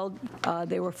detailed,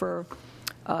 they were for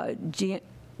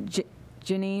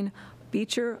Janine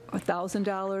Beecher,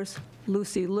 $1,000,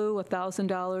 Lucy Liu,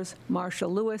 $1,000, Marsha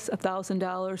Lewis,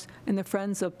 $1,000, and the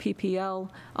Friends of PPL,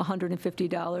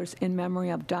 $150 in memory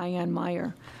of Diane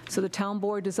Meyer. So the town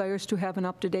board desires to have an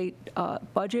up-to-date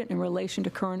budget in relation to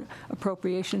current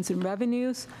appropriations and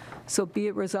revenues. So be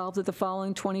it resolved that the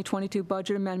following 2022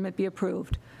 budget amendment be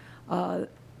approved for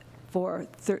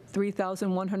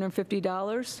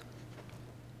 $3,150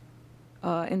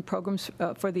 in programs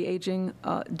for the aging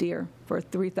deer for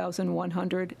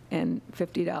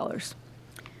 $3,150.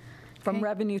 From Okay.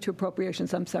 revenue to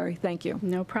appropriations, I'm sorry. Thank you.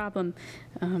 No problem.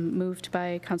 Moved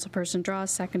by Councilperson Draw,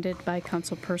 seconded by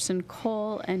Councilperson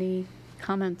Cole. Any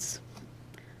comments?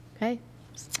 Okay.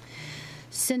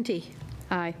 Cinti.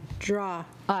 Aye. Draw.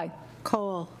 Aye.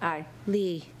 Cole. Aye.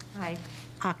 Lee. Aye.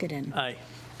 Ockenden. Aye.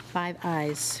 5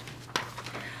 ayes.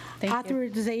 Thank you.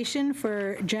 Authorization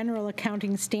for General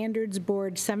Accounting Standards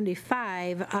Board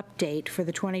 75 update for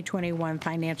the 2021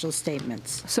 financial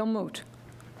statements. So moved.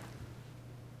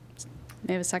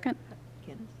 May I have a second?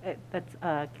 I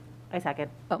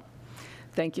second. Oh,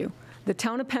 thank you. The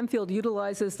town of Penfield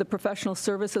utilizes the professional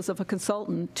services of a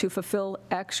consultant to fulfill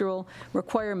actual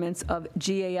requirements of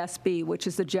GASB, which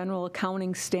is the General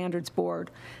Accounting Standards Board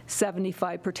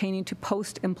 75 pertaining to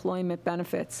post-employment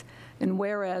benefits. And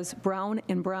whereas Brown &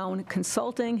 Brown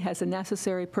Consulting has the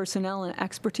necessary personnel and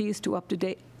expertise to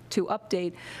update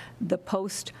the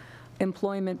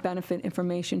post-employment benefit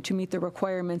information to meet the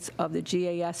requirements of the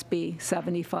GASB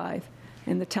 75.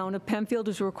 And the town of Penfield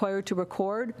is required to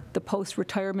record the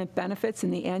post-retirement benefits in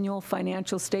the annual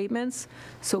financial statements.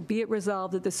 So be it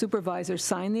resolved that the supervisor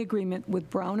sign the agreement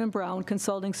with Brown & Brown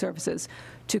Consulting Services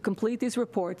to complete these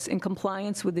reports in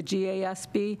compliance with the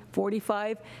GASB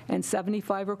 45 and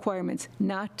 75 requirements,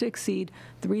 not to exceed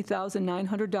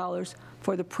 $3,900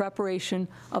 for the preparation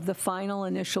of the final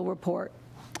initial report.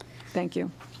 Thank you.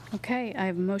 Okay, I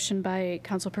have a motion by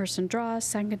Councilperson Draw,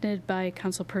 seconded by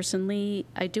Councilperson Lee.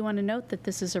 I do want to note that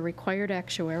this is a required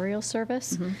actuarial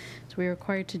service, so we're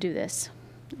required to do this.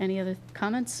 Any other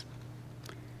comments?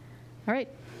 All right.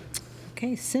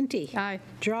 Okay, Cinti. Aye.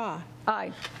 Draw.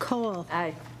 Aye. Cole.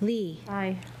 Aye. Lee.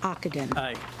 Aye. Ockenden.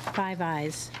 Aye. 5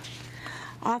 ayes.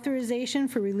 Authorization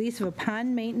for release of a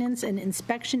pond maintenance and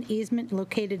inspection easement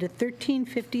located at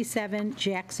 1357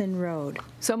 Jackson Road.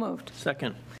 So moved.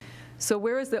 Second. So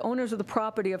whereas the owners of the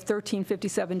property of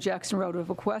 1357 Jackson Road have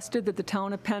requested that the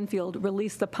town of Penfield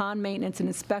release the pond maintenance and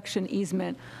inspection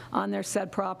easement on their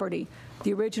said property.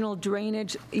 The original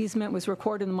drainage easement was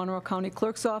recorded in the Monroe County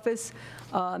Clerk's Office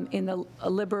in the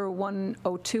Liber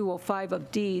 10205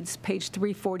 of deeds, page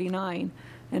 349.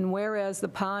 And whereas the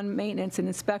pond maintenance and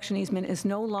inspection easement is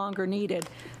no longer needed,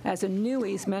 as a new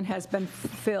easement has been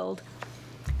filled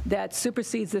that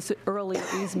supersedes this earlier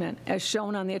easement, as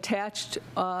shown on the attached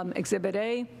Exhibit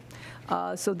A.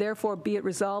 So therefore, be it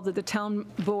resolved that the town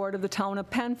board of the town of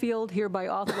Penfield hereby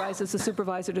authorizes the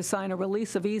supervisor to sign a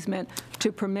release of easement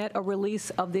to permit a release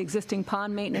of the existing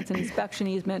pond maintenance and inspection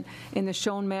easement in the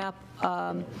shown map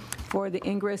for the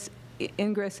ingress,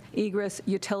 egress,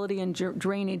 utility, and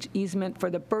drainage easement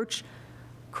for the Birch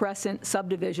Crescent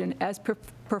subdivision as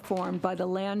performed by the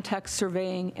Land Tech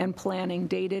Surveying and Planning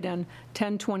dated on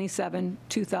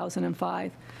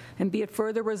 10/27/2005. And be it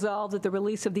further resolved that the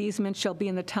release of the easement shall be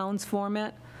in the town's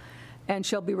format and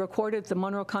shall be recorded at the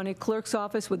Monroe County Clerk's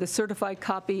Office with a certified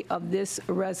copy of this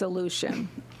resolution.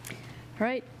 All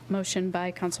right, motion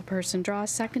by Councilperson Draw,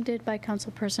 seconded by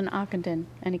Councilperson Ockenden.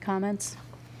 Any comments?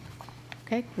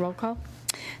 Okay, roll call.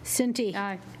 Cinti.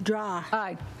 Aye. Draw.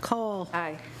 Aye. Cole.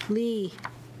 Aye. Lee.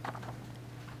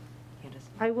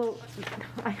 I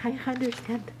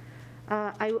understand.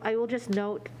 I will just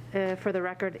note for the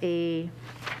record,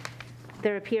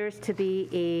 there appears to be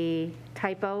a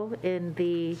typo in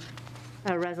the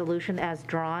resolution as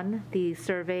drawn. The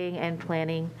surveying and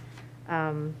planning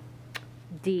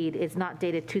deed is not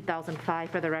dated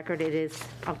 2005 for the record. It is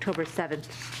October 7th,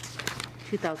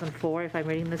 2004, if I'm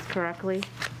reading this correctly.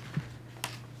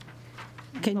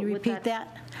 Can you But with repeat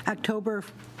that? October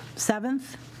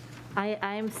 7th? I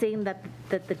am seeing that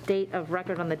the date of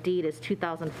record on the deed is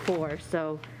 2004,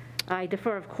 so I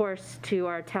defer, of course, to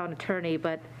our town attorney,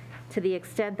 but to the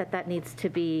extent that that needs to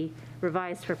be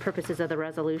revised for purposes of the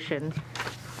resolution.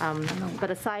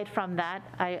 But aside from that,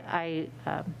 I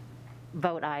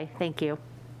vote aye. Thank you.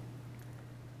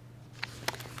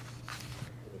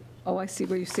 Oh, I see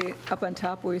where you see it, up on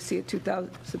top where you see it,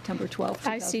 September 12th, 2005.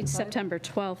 I see September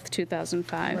 12th,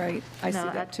 2005. Right, I see No,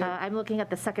 that too. I'm looking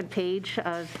at the second page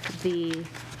of the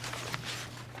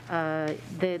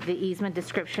easement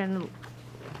description,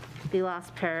 the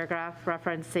last paragraph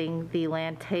referencing the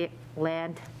land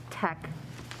tech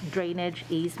drainage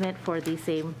easement for the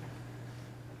same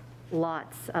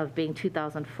lots of being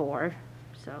 2004,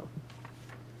 so.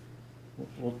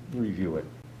 We'll review it.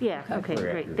 Yeah, okay,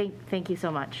 Very great. accurate. Thank you so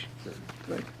much.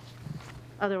 Good.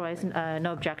 Otherwise,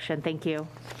 no objection. Thank you.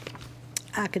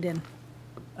 Ockenden.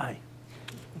 Aye.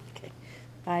 Okay.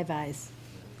 5 ayes.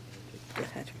 Go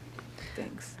ahead.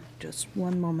 Thanks. Just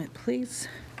one moment, please.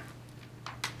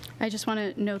 I just want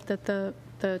to note that the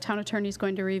town attorney is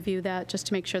going to review that just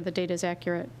to make sure the data is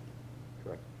accurate.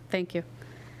 Correct. Thank you.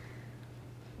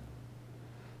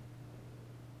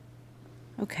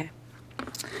 Okay.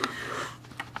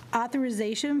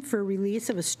 Authorization for release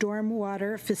of a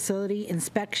stormwater facility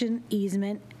inspection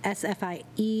easement,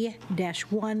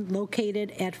 SFIE-1,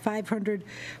 located at 500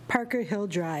 Parker Hill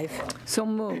Drive. So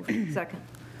moved. Second.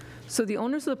 So the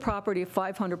owners of the property of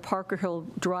 500 Parker Hill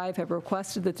Drive have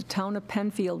requested that the town of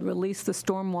Penfield release the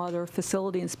stormwater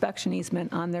facility inspection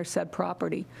easement on their said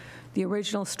property. The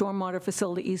original stormwater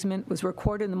facility easement was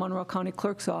recorded in the Monroe County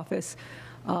Clerk's Office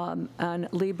on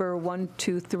Liber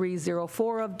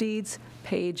 12304 of deeds,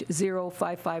 page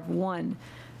 0551.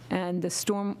 And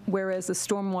whereas the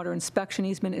stormwater inspection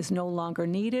easement is no longer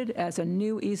needed, as a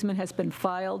new easement has been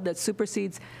filed that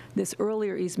supersedes this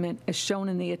earlier easement as shown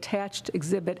in the attached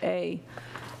Exhibit A.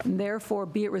 And therefore,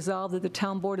 be it resolved that the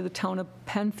town board of the town of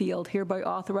Penfield hereby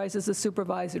authorizes the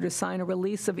supervisor to sign a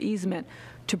release of easement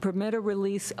to permit a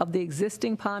release of the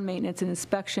existing pond maintenance and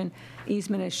inspection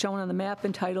easement as shown on the map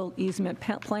entitled Easement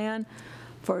Plan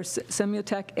for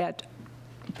Simultech at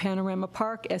Panorama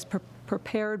Park as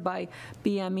prepared by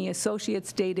BME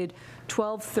Associates dated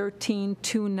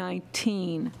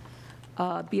 12/13/2019.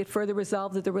 Be it further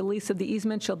resolved that the release of the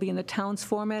easement shall be in the town's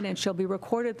format and shall be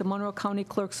recorded at the Monroe County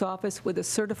Clerk's Office with a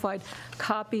certified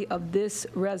copy of this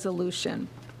resolution.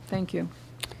 Thank you.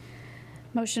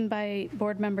 Motion by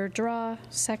Board Member Draw,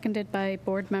 seconded by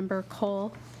Board Member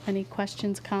Cole. Any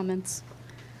questions, comments?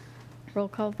 Roll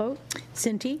call vote.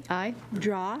 Cinti. Aye.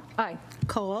 Draw. Aye.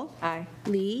 Cole. Aye.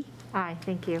 Lee. Aye,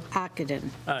 thank you. Ockenden.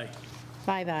 Aye.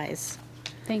 5 ayes.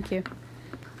 Thank you.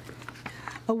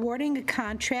 awarding a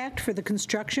contract for the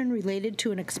construction related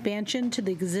to an expansion to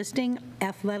the existing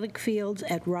athletic fields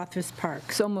at Rothfuss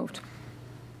Park. So moved.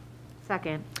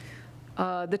 Second.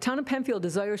 The town of Penfield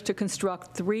desires to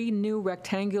construct 3 new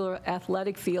rectangular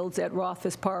athletic fields at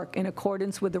Rothfuss Park in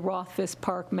accordance with the Rothfuss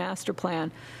Park Master Plan.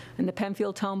 And the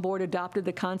Penfield Town Board adopted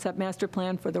the concept master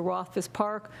plan for the Rothfuss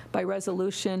Park by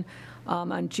resolution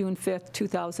on June 5th,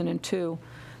 2002.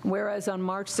 Whereas on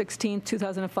March 16th,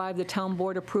 2005, the town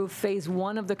board approved phase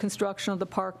 1 of the construction of the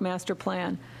park master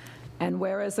plan. And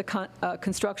whereas the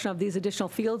construction of these additional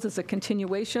fields is a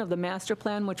continuation of the master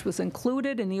plan, which was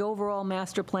included in the overall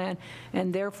master plan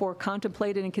and therefore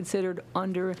contemplated and considered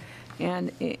under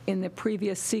and in the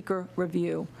previous seeker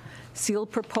review. Sealed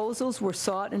proposals were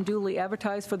sought and duly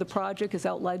advertised for the project as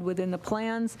outlined within the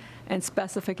plans and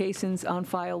specifications on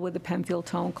file with the Penfield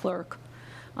Town Clerk.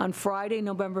 On Friday,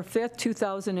 November 5th,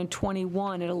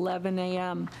 2021 at 11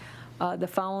 a.m., the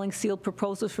following sealed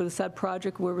proposals for the said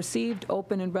project were received,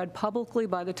 opened, and read publicly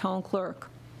by the town clerk.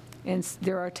 And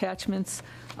there are attachments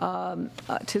to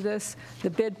this. The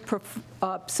bid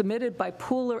submitted by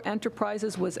Pooler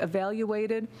Enterprises was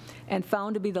evaluated and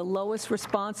found to be the lowest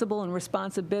responsible and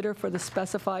responsive bidder for the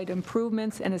specified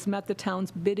improvements and has met the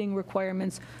town's bidding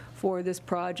requirements for this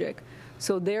project.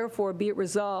 So therefore, be it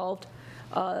resolved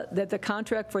that the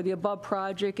contract for the above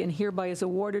project and hereby is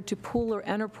awarded to Pooler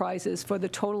Enterprises for the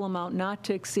total amount not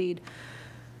to exceed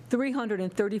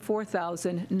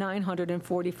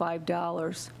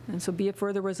 $334,945. And so be it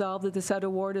further resolved that the said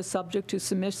award is subject to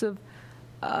submission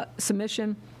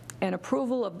and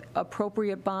approval of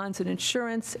appropriate bonds and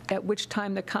insurance, at which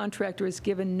time the contractor is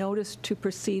given notice to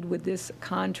proceed with this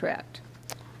contract.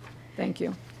 Thank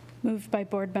you. Moved by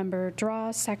Board Member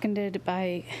Draw, seconded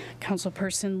by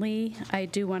Councilperson Lee. I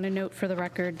do want to note for the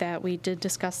record that we did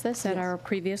discuss this at our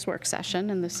previous work session,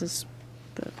 and this is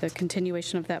the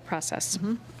continuation of that process.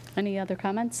 Any other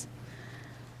comments?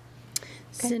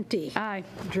 Cinti. Aye.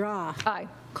 Draw. Aye.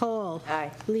 Cole.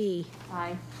 Aye. Lee.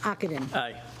 Aye. Ockenden.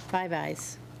 Aye. 5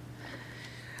 ayes.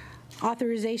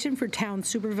 Authorization for Town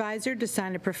Supervisor to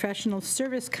sign a professional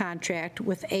service contract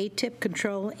with ATIP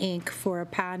Control, Inc. for a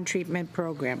pond treatment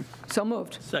program. So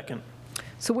moved. Second.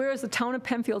 So whereas the town of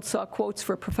Penfield saw quotes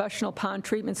for professional pond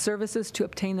treatment services to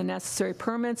obtain the necessary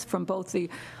permits from both the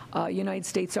United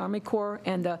States Army Corps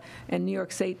and New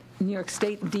York State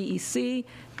DEC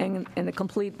and the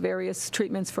complete various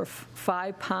treatments for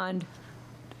 5 pond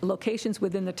locations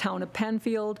within the town of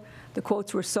Penfield. The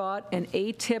quotes were sought, and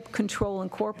ATIP Control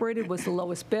Incorporated was the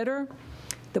lowest bidder.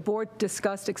 The board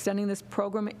discussed extending this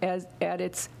program at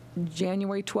its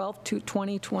January 12,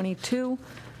 2022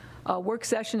 work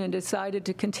session and decided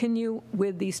to continue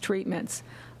with these treatments.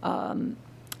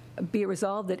 Be it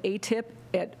resolved that ATIP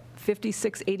at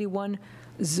 5681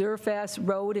 Zerfass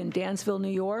Road in Dansville, New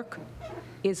York,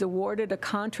 is awarded a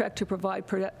contract to provide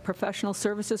professional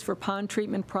services for pond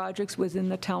treatment projects within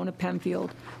the town of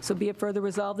Penfield. So be it further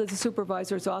resolved that the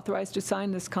supervisor is authorized to sign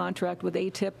this contract with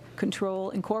ATIP Control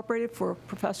Incorporated for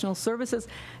professional services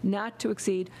not to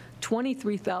exceed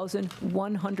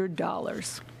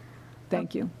 $23,100.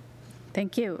 Thank you.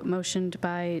 Thank you. Motioned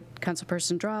by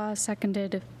Councilperson Draw,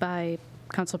 seconded by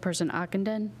Councilperson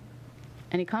Ockenden.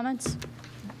 Any comments?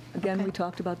 Again, we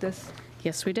talked about this.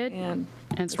 Yes, we did. And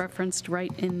it's referenced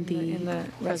right in the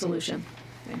resolution.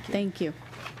 Thank you. Thank you.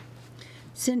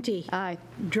 Cinti. Aye.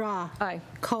 Draw. Aye.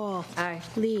 Cole. Aye.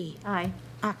 Lee. Aye.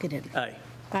 Ockenden. Aye.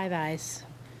 5 ayes.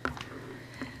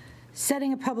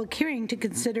 Setting a public hearing to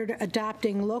consider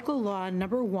adopting local law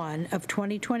number 1 of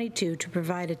 2022 to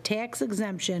provide a tax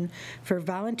exemption for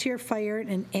volunteer fire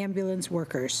and ambulance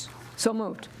workers. So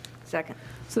moved. Second.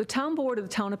 So the town board of the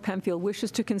town of Penfield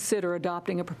wishes to consider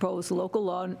adopting a proposed local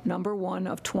law number 1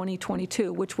 of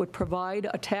 2022, which would provide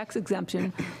a tax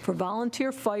exemption for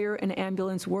volunteer fire and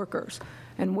ambulance workers.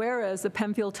 And whereas the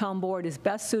Penfield Town Board is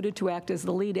best suited to act as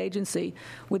the lead agency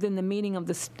within the meaning of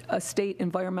the State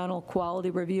Environmental Quality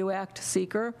Review Act,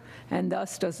 SEQR, and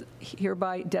thus does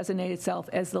hereby designate itself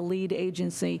as the lead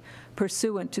agency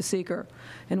pursuant to SEQR.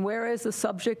 And whereas the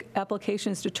subject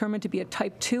application is determined to be a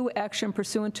Type 2 action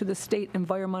pursuant to the State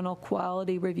Environmental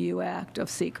Quality Review Act of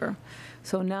SEQR.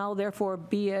 So now, therefore,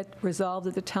 be it resolved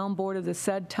that the town board of the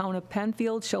said town of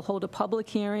Penfield shall hold a public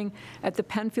hearing at the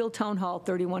Penfield Town Hall,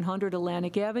 3100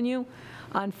 Atlantic Avenue,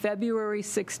 on February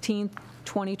 16,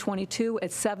 2022,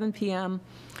 at 7 p.m.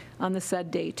 on the said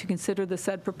date, to consider the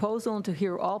said proposal and to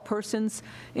hear all persons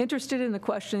interested in the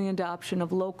questioning and adoption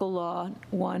of local law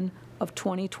 1 of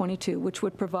 2022, which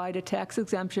would provide a tax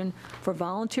exemption for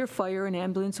volunteer fire and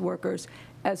ambulance workers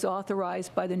as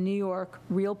authorized by the New York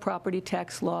Real Property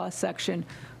Tax Law, Section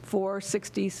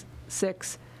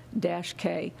 466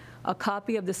 11-K. A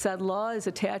copy of the said law is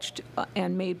attached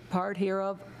and made part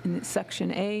hereof in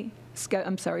Section A,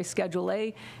 Schedule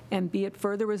A, and be it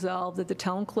further resolved that the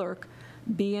town clerk,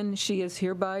 be and she is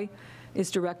hereby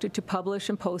is directed to publish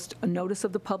and post a notice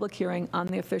of the public hearing on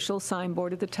the official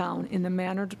signboard of the town in the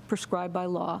manner prescribed by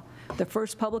law. The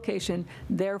first publication,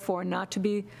 therefore, not to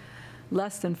be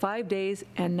less than 5 days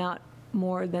and not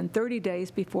more than 30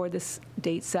 days before this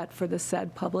date set for the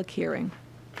said public hearing.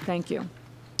 Thank you.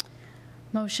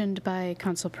 Motioned by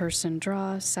Councilperson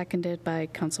Draw, seconded by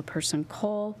Councilperson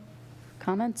Cole.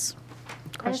 Comments?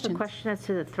 Questions? I have a question as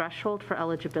to the threshold for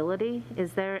eligibility.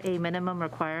 Is there a minimum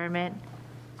requirement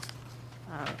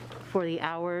for the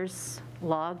hours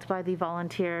logged by the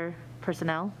volunteer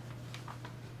personnel?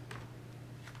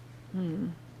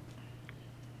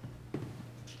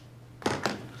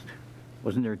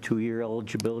 Wasn't there a 2-year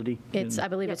eligibility? I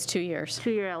believe it's 2 years.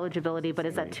 2-year eligibility, but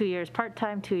is that 2 years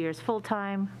part-time, 2 years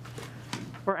full-time?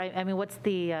 Or, I mean, what's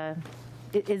the,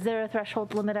 is there a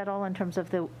threshold limit at all in terms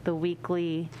of the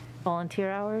weekly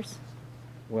volunteer hours?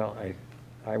 Well,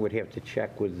 I would have to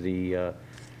check with the,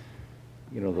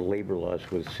 the labor laws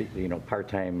with,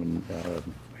 part-time, and I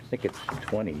think it's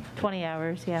 20. 20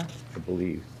 hours, yeah. I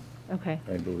believe. Okay.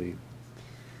 I believe.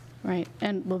 Right,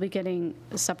 and we'll be getting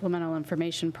supplemental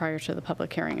information prior to the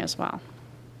public hearing as well.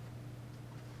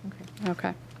 Okay.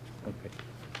 Okay. Okay.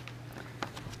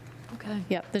 Okay.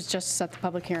 Yep, this just set the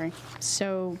public hearing.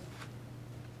 So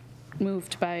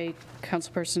moved by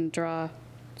Councilperson Draw,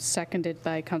 seconded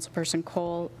by Councilperson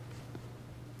Cole.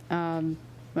 You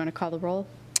want to call the roll?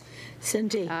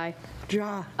 Cinti. Aye.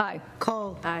 Draw. Aye.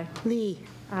 Cole. Aye. Lee.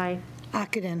 Aye.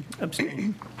 Ockenden.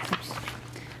 Abstain.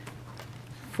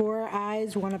 4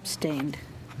 ayes, 1 abstained.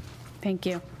 Thank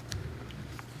you.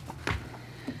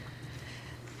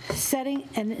 Setting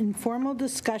an informal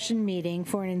discussion meeting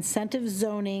for an incentive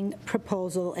zoning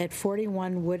proposal at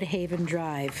 41 Woodhaven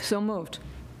Drive. So moved.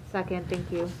 Second,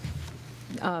 thank you.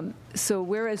 So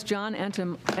whereas John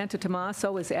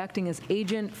Antetomaso is acting as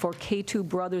agent for K2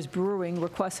 Brothers Brewing,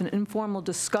 requests an informal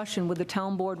discussion with the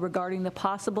town board regarding the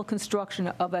possible construction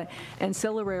of an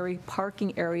ancillary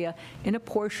parking area in a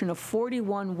portion of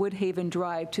 41 Woodhaven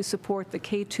Drive to support the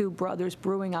K2 Brothers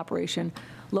Brewing operation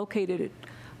located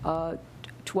at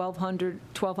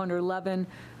 1211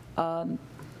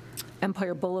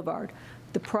 Empire Boulevard.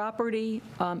 The property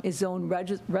is zoned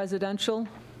residential,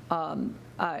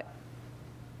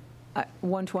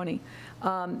 120.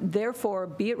 Therefore,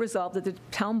 be it resolved that the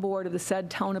town board of the said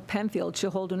town of Penfield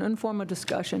shall hold an informal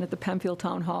discussion at the Penfield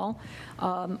Town Hall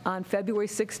on February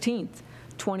 16th,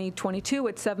 2022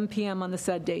 at 7 p.m. on the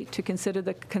said date to consider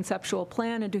the conceptual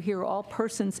plan and to hear all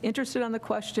persons interested on the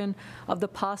question of the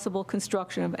possible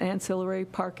construction of an ancillary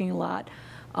parking lot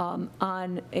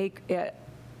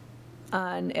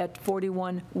at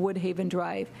 41 Woodhaven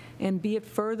Drive. And be it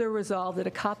further resolved that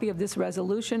a copy of this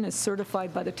resolution is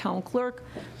certified by the town clerk,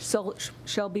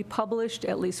 shall be published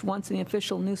at least once in the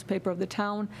official newspaper of the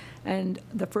town, and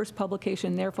the first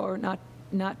publication therefore not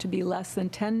to be less than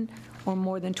 10 or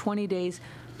more than 20 days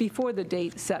before the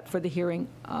date set for the hearing.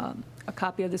 A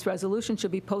copy of this resolution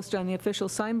should be posted on the official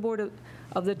signboard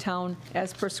of the town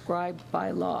as prescribed by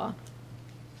law.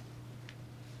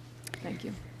 Thank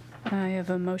you. I have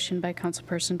a motion by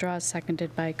Councilperson Draw,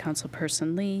 seconded by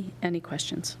Councilperson Lee. Any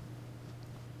questions?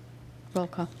 Roll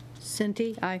call.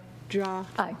 Cinti. Aye. Draw.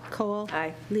 Aye. Cole.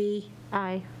 Aye. Lee.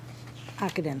 Aye.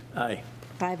 Ockenden. Aye.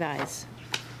 5 ayes.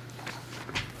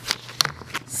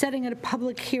 Setting a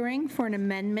public hearing for an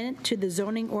amendment to the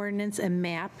zoning ordinance and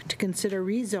map to consider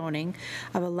rezoning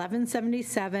of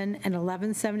 1177 and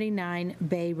 1179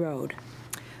 Bay Road.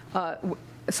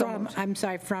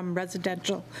 From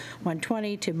residential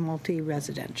 120 to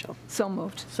multi-residential. So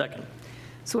moved. Second.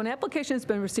 So an application has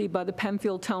been received by the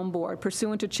Penfield Town Board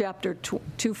pursuant to Chapter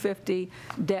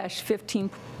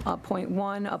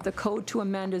 250-15.1 of the Code to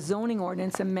amend a zoning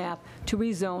ordinance and map to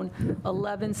rezone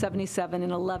 1177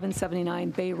 and 1179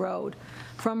 Bay Road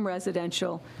from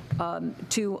residential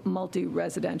to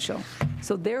multi-residential.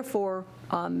 So therefore,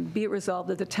 be it resolved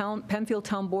that the Penfield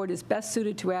Town Board is best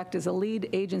suited to act as a lead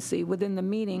agency within the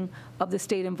meaning of the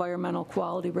State Environmental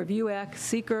Quality Review Act,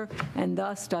 SEQR, and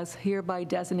thus does hereby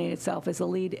designate itself as a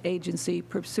lead agency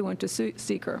pursuant to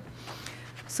SEQR.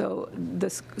 So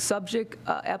this subject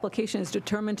application is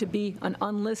determined to be an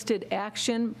unlisted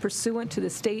action pursuant to the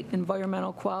State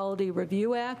Environmental Quality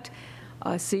Review Act,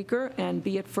 SEQR, and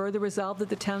be it further resolved that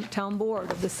the town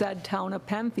board of the said town of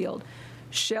Penfield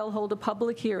shall hold a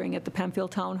public hearing at the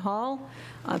Penfield Town Hall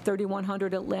on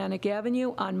 3100 Atlantic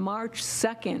Avenue on March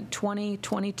 2nd,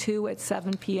 2022 at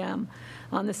 7 p.m.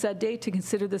 on the said date to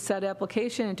consider the said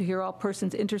application and to hear all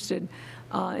persons interested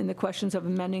in the questions of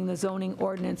amending the zoning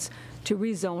ordinance to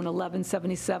rezone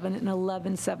 1177 and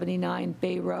 1179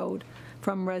 Bay Road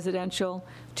from residential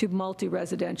to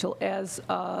multi-residential as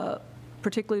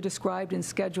particularly described in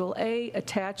Schedule A,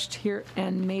 attached here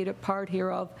and made a part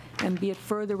hereof, and be it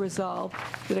further resolved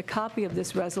that a copy of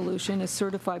this resolution is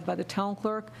certified by the town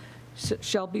clerk,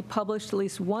 shall be published at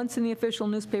least once in the official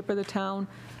newspaper of the town,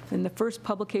 and the first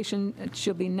publication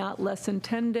shall be not less than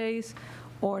 10 days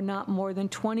or not more than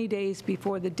 20 days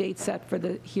before the date set for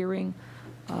the hearing.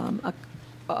 A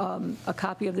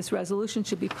copy of this resolution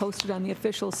should be posted on the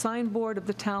official signboard of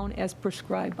the town as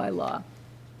prescribed by law.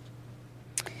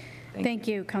 Thank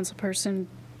you. Councilperson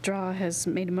Draw has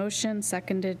made a motion,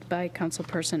 seconded by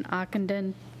Councilperson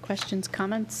Ockenden. Questions,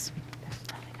 comments?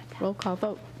 Roll call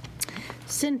vote.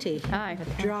 Cinti. Aye.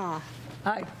 Draw.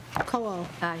 Aye. Cole.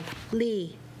 Aye.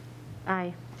 Lee.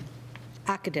 Aye.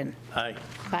 Ockenden. Aye.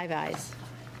 5 ayes.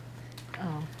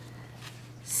 Oh.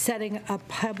 Setting a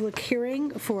public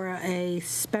hearing for a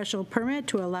special permit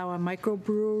to allow a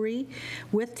microbrewery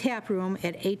with tap room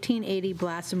at 1880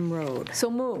 Blossom Road.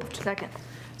 So moved. Second.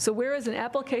 So whereas an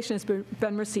application has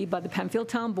been received by the Penfield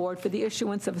Town Board for the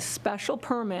issuance of a special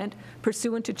permit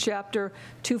pursuant to Chapter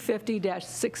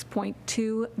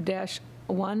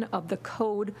 250-6.2-1 of the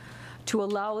Code to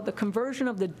allow the conversion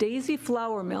of the Daisy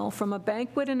Flour Mill from a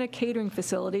banquet and a catering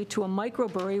facility to a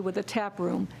microbrewery with a tap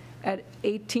room at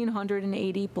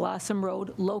 1880 Blossom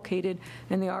Road, located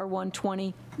in the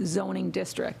R120 zoning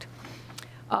district.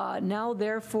 Now,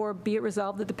 therefore, be it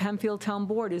resolved that the Penfield Town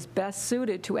Board is best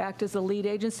suited to act as the lead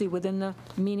agency within the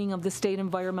meaning of the State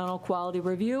Environmental Quality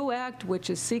Review Act, which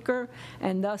is seeker,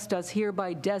 and thus does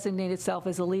hereby designate itself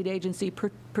as a lead agency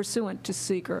pursuant to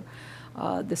seeker.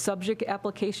 The subject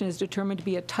application is determined to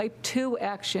be a Type 2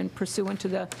 action pursuant to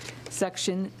the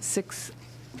Section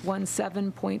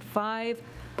 617.5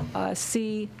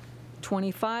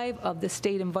 C25 of the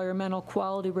State Environmental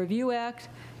Quality Review Act,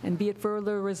 and be it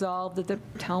further resolved that the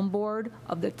town board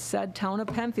of the said town of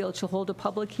Penfield shall hold a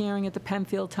public hearing at the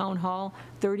Penfield Town Hall,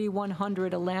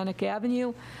 3100 Atlantic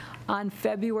Avenue, on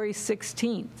February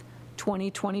 16th,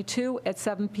 2022 at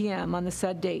 7 p.m. on the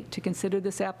said date to consider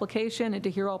this application and to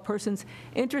hear all persons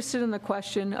interested in the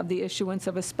question of the issuance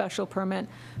of a special permit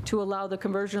to allow the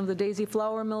conversion of the Daisy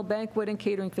Flour Mill banquet and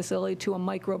catering facility to a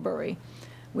microbrewery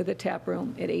with a tap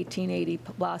room at 1880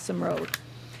 Blossom Road.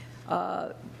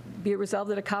 Be it resolved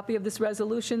that a copy of this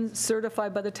resolution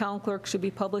certified by the town clerk should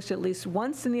be published at least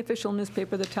once in the official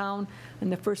newspaper of the town,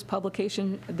 and the first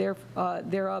publication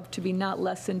thereof to be not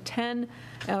less than 10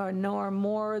 nor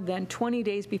more than 20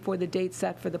 days before the date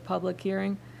set for the public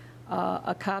hearing.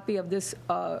 A copy of this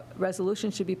resolution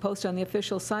should be posted on the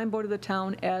official signboard of the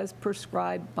town as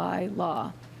prescribed by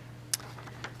law.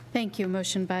 Thank you.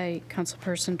 Motion by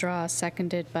Councilperson Draw,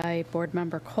 seconded by Board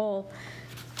Member Cole.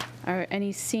 Are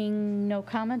any seeing no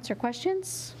comments or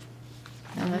questions?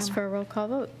 I'll ask for a roll call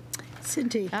vote.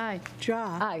 Cinti. Aye.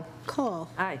 Draw. Aye. Cole.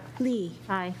 Aye. Lee.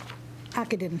 Aye.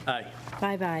 Ockenden. Aye.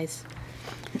 5 ayes.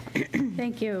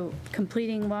 Thank you.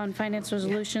 Completing law and finance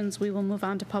resolutions, we will move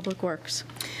on to Public Works.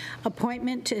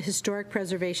 Appointment to Historic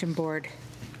Preservation Board.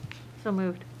 So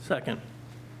moved. Second.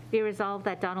 Be resolved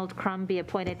that Donald Crum be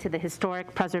appointed to the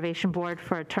Historic Preservation Board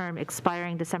for a term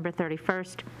expiring December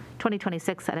 31st,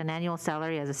 2026 at an annual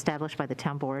salary as established by the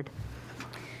town board.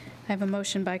 I have a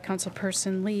motion by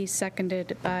Councilperson Lee,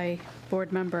 seconded by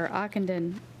Board Member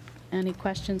Ockenden. Any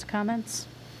questions, comments?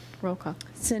 Roll call.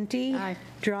 Cinti. Aye.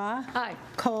 Draw. Aye.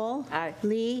 Cole. Aye.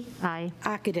 Lee. Aye.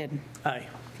 Ockenden. Aye.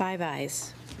 5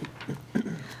 ayes.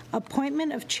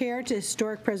 Appointment of Chair to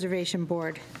Historic Preservation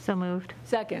Board. So moved.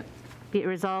 Second. Be it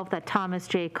resolved that Thomas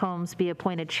J. Combs be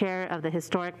appointed Chair of the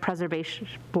Historic Preservation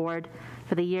Board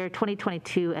for the year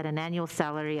 2022 at an annual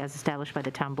salary as established by the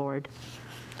town board.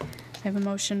 I have a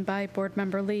motion by Board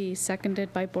Member Lee,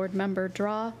 seconded by Board Member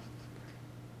Draw.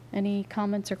 Any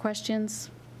comments or questions?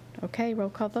 Okay, roll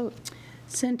call vote.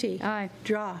 Cinti. Aye.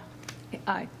 Draw.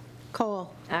 Aye.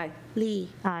 Cole. Aye. Lee.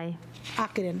 Aye.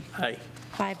 Ockenden. Aye.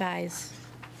 5 ayes.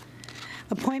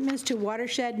 Appointments to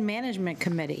Watershed Management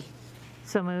Committee.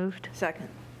 So moved. Second.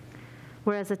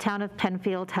 Whereas the town of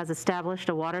Penfield has established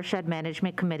a watershed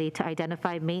management committee to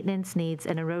identify maintenance needs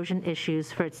and erosion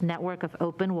issues for its network of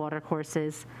open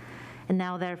watercourses, and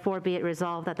now therefore be it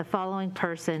resolved that the following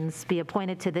persons be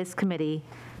appointed to this committee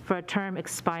for a term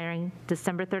expiring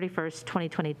December 31st,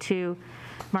 2022.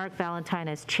 Mark Valentine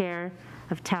as Chair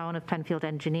of Town of Penfield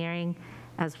Engineering,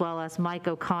 as well as Mike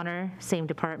O'Connor, same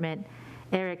department,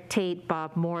 Eric Tate,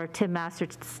 Bob Moore, Tim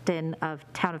Masterston of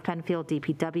Town of Penfield,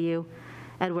 DPW,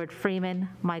 Edward Freeman,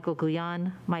 Michael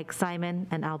Guyon, Mike Simon,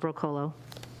 and Al Brocolo.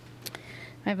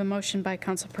 I have a motion by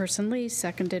Councilperson Lee,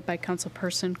 seconded by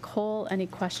Councilperson Cole. Any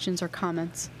questions or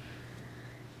comments?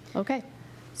 Okay.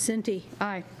 Cinti.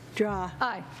 Aye. Draw.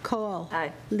 Aye. Cole.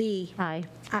 Aye. Lee. Aye.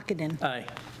 Ockenden. Aye.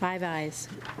 5 ayes.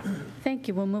 Thank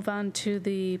you. We'll move on to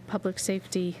the public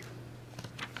safety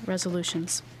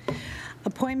resolutions.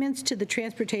 Appointments to the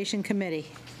Transportation Committee.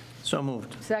 So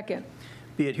moved. Second.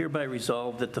 Be it hereby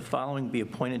resolved that the following be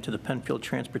appointed to the Penfield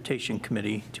Transportation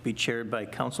Committee to be chaired by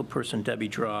Councilperson Debbie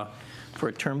Draw for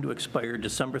a term to expire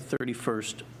December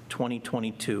 31st,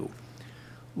 2022.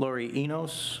 Lori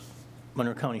Enos,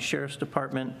 Monroe County Sheriff's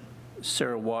Department,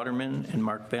 Sarah Waterman and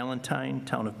Mark Valentine,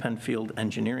 Town of Penfield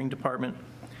Engineering Department,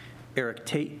 Eric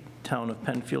Tate, Town of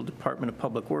Penfield Department of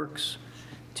Public Works,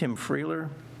 Tim Freeler,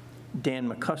 Dan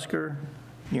McCusker,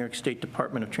 New York State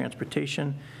Department of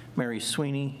Transportation, Mary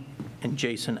Sweeney, and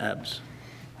Jason Ebbs.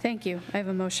 Thank you. I have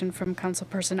a motion from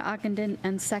Councilperson Ockenden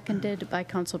and seconded by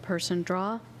Councilperson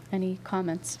Draw. Any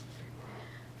comments?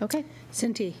 Okay.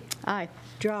 Cinti. Aye.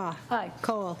 Draw. Aye.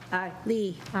 Cole. Aye.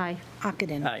 Lee. Aye.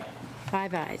 Ockenden. Aye.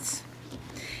 5 ayes.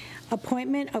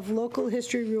 Appointment of Local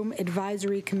History Room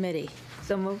Advisory Committee.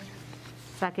 So moved.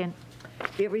 Second.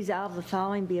 Be it resolved, the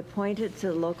following be appointed to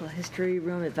the Local History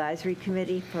Room Advisory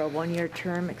Committee for a one-year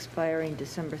term expiring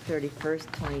December 31st,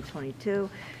 2022.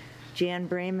 Jan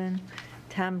Brayman,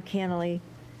 Tom Cannelly,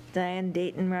 Diane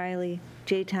Dayton Riley,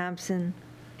 Jay Thompson,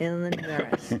 and Lynn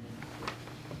Norris.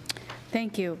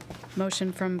 Thank you.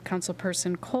 Motion from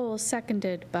Councilperson Cole,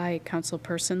 seconded by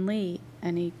Councilperson Lee.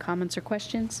 Any comments or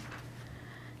questions?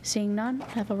 Seeing none,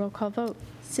 have a roll call vote.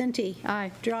 Cinti.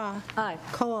 Aye. Draw. Aye.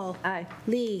 Cole. Aye.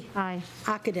 Lee. Aye.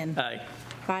 Ockenden. Aye.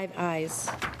 5 ayes.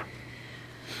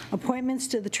 Appointments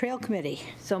to the Trail Committee.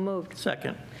 So moved.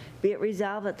 Second. Be it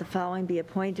resolved that the following be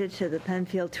appointed to the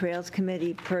Penfield Trails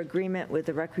Committee per agreement with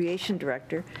the Recreation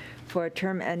Director for a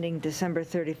term ending December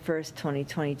 31st,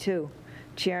 2022.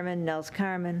 Chairman Nels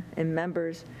Carmen and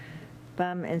members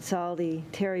Bam Ansaldi,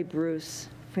 Terry Bruce,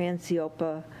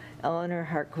 Franciopa, Eleanor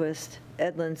Hartquist,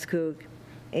 Ed Linskog,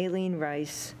 Aileen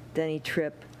Rice, Denny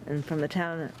Tripp, and from the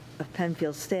Town of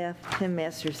Penfield staff, Tim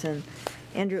Masterson,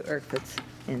 Andrew Erkfitz,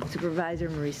 and Supervisor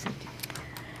Marie Cinti.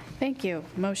 Thank you.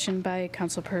 Motion by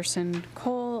Councilperson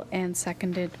Cole and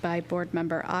seconded by Board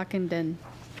Member Ockenden.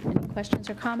 Any questions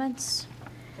or comments?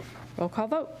 Roll call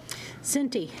vote.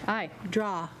 Cinti. Aye.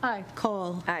 Draw. Aye.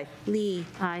 Cole. Aye. Lee.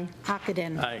 Aye.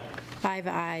 Ockenden. Aye. 5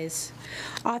 ayes.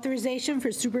 Authorization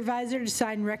for Supervisor to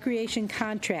sign recreation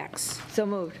contracts. So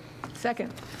moved.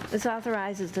 Second. This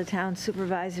authorizes the town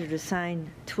supervisor to sign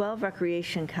 12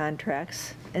 recreation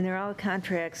contracts, and they're all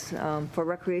contracts for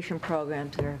recreation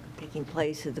programs that are taking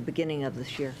place at the beginning of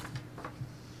this year.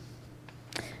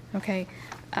 Okay.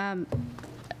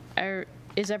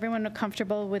 Is everyone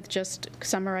comfortable with just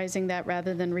summarizing that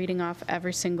rather than reading off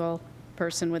every single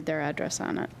person with their address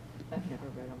on it? I've never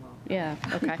read them all. Yeah,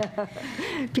 okay.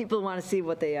 People want to see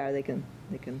what they are, they can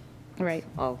Right.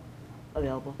 all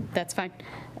available. That's fine.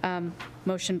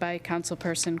 Motion by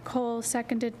Councilperson Cole,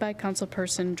 seconded by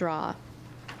Councilperson Draw.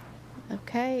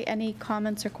 Okay, any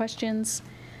comments or questions?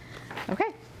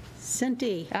 Okay.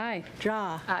 Cinti. Aye.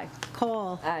 Draw. Aye.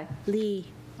 Cole. Aye. Lee.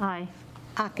 Aye.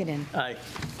 Ockenden. Aye.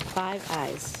 5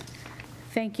 ayes.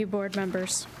 Thank you, board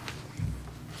members.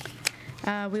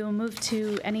 We will move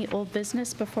to any old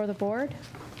business before the board.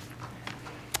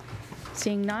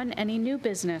 Seeing none, any new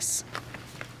business?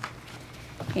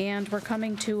 And we're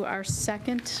coming to our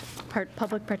second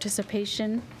public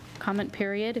participation comment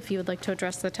period. If you would like to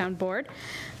address the town board,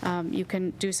 you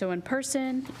can do so in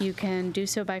person. You can do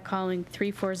so by calling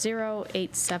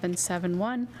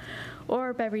 340-8771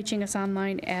 or by reaching us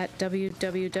online at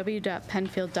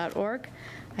www.penfield.org.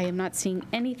 I am not seeing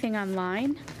anything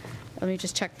online. Let me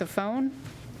just check the phone.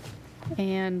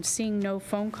 And seeing no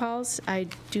phone calls, I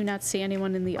do not see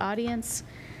anyone in the audience.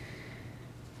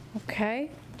 Okay.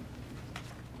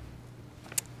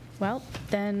 Well,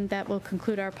 then that will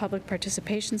conclude our public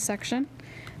participation section.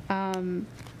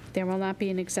 There will not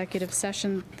be an executive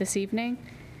session this evening.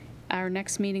 Our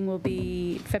next meeting will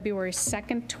be February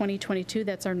 2nd, 2022.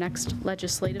 That's our next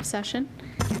legislative session.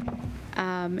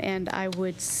 And I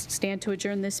would stand to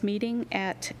adjourn this meeting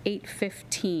at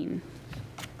 8:15.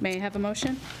 May I have a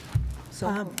motion?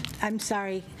 I'm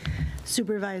sorry,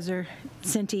 Supervisor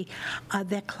Cinti,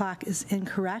 that clock is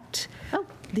incorrect. Oh.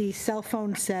 The cell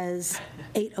phone says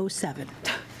 8:07.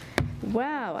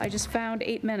 Wow, I just found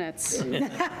 8 minutes.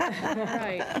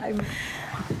 Right.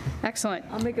 Excellent.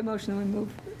 I'll make a motion to move.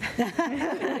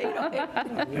 8:07.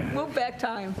 Move back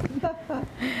time.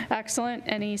 Excellent.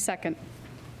 Any second?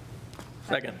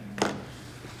 Second.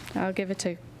 I'll give it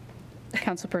to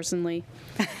Councilperson Lee.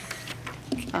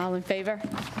 All in favor?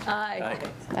 Aye.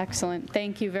 Excellent.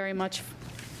 Thank you very much.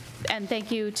 And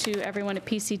thank you to everyone at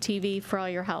PCTV for all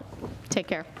your help. Take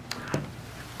care.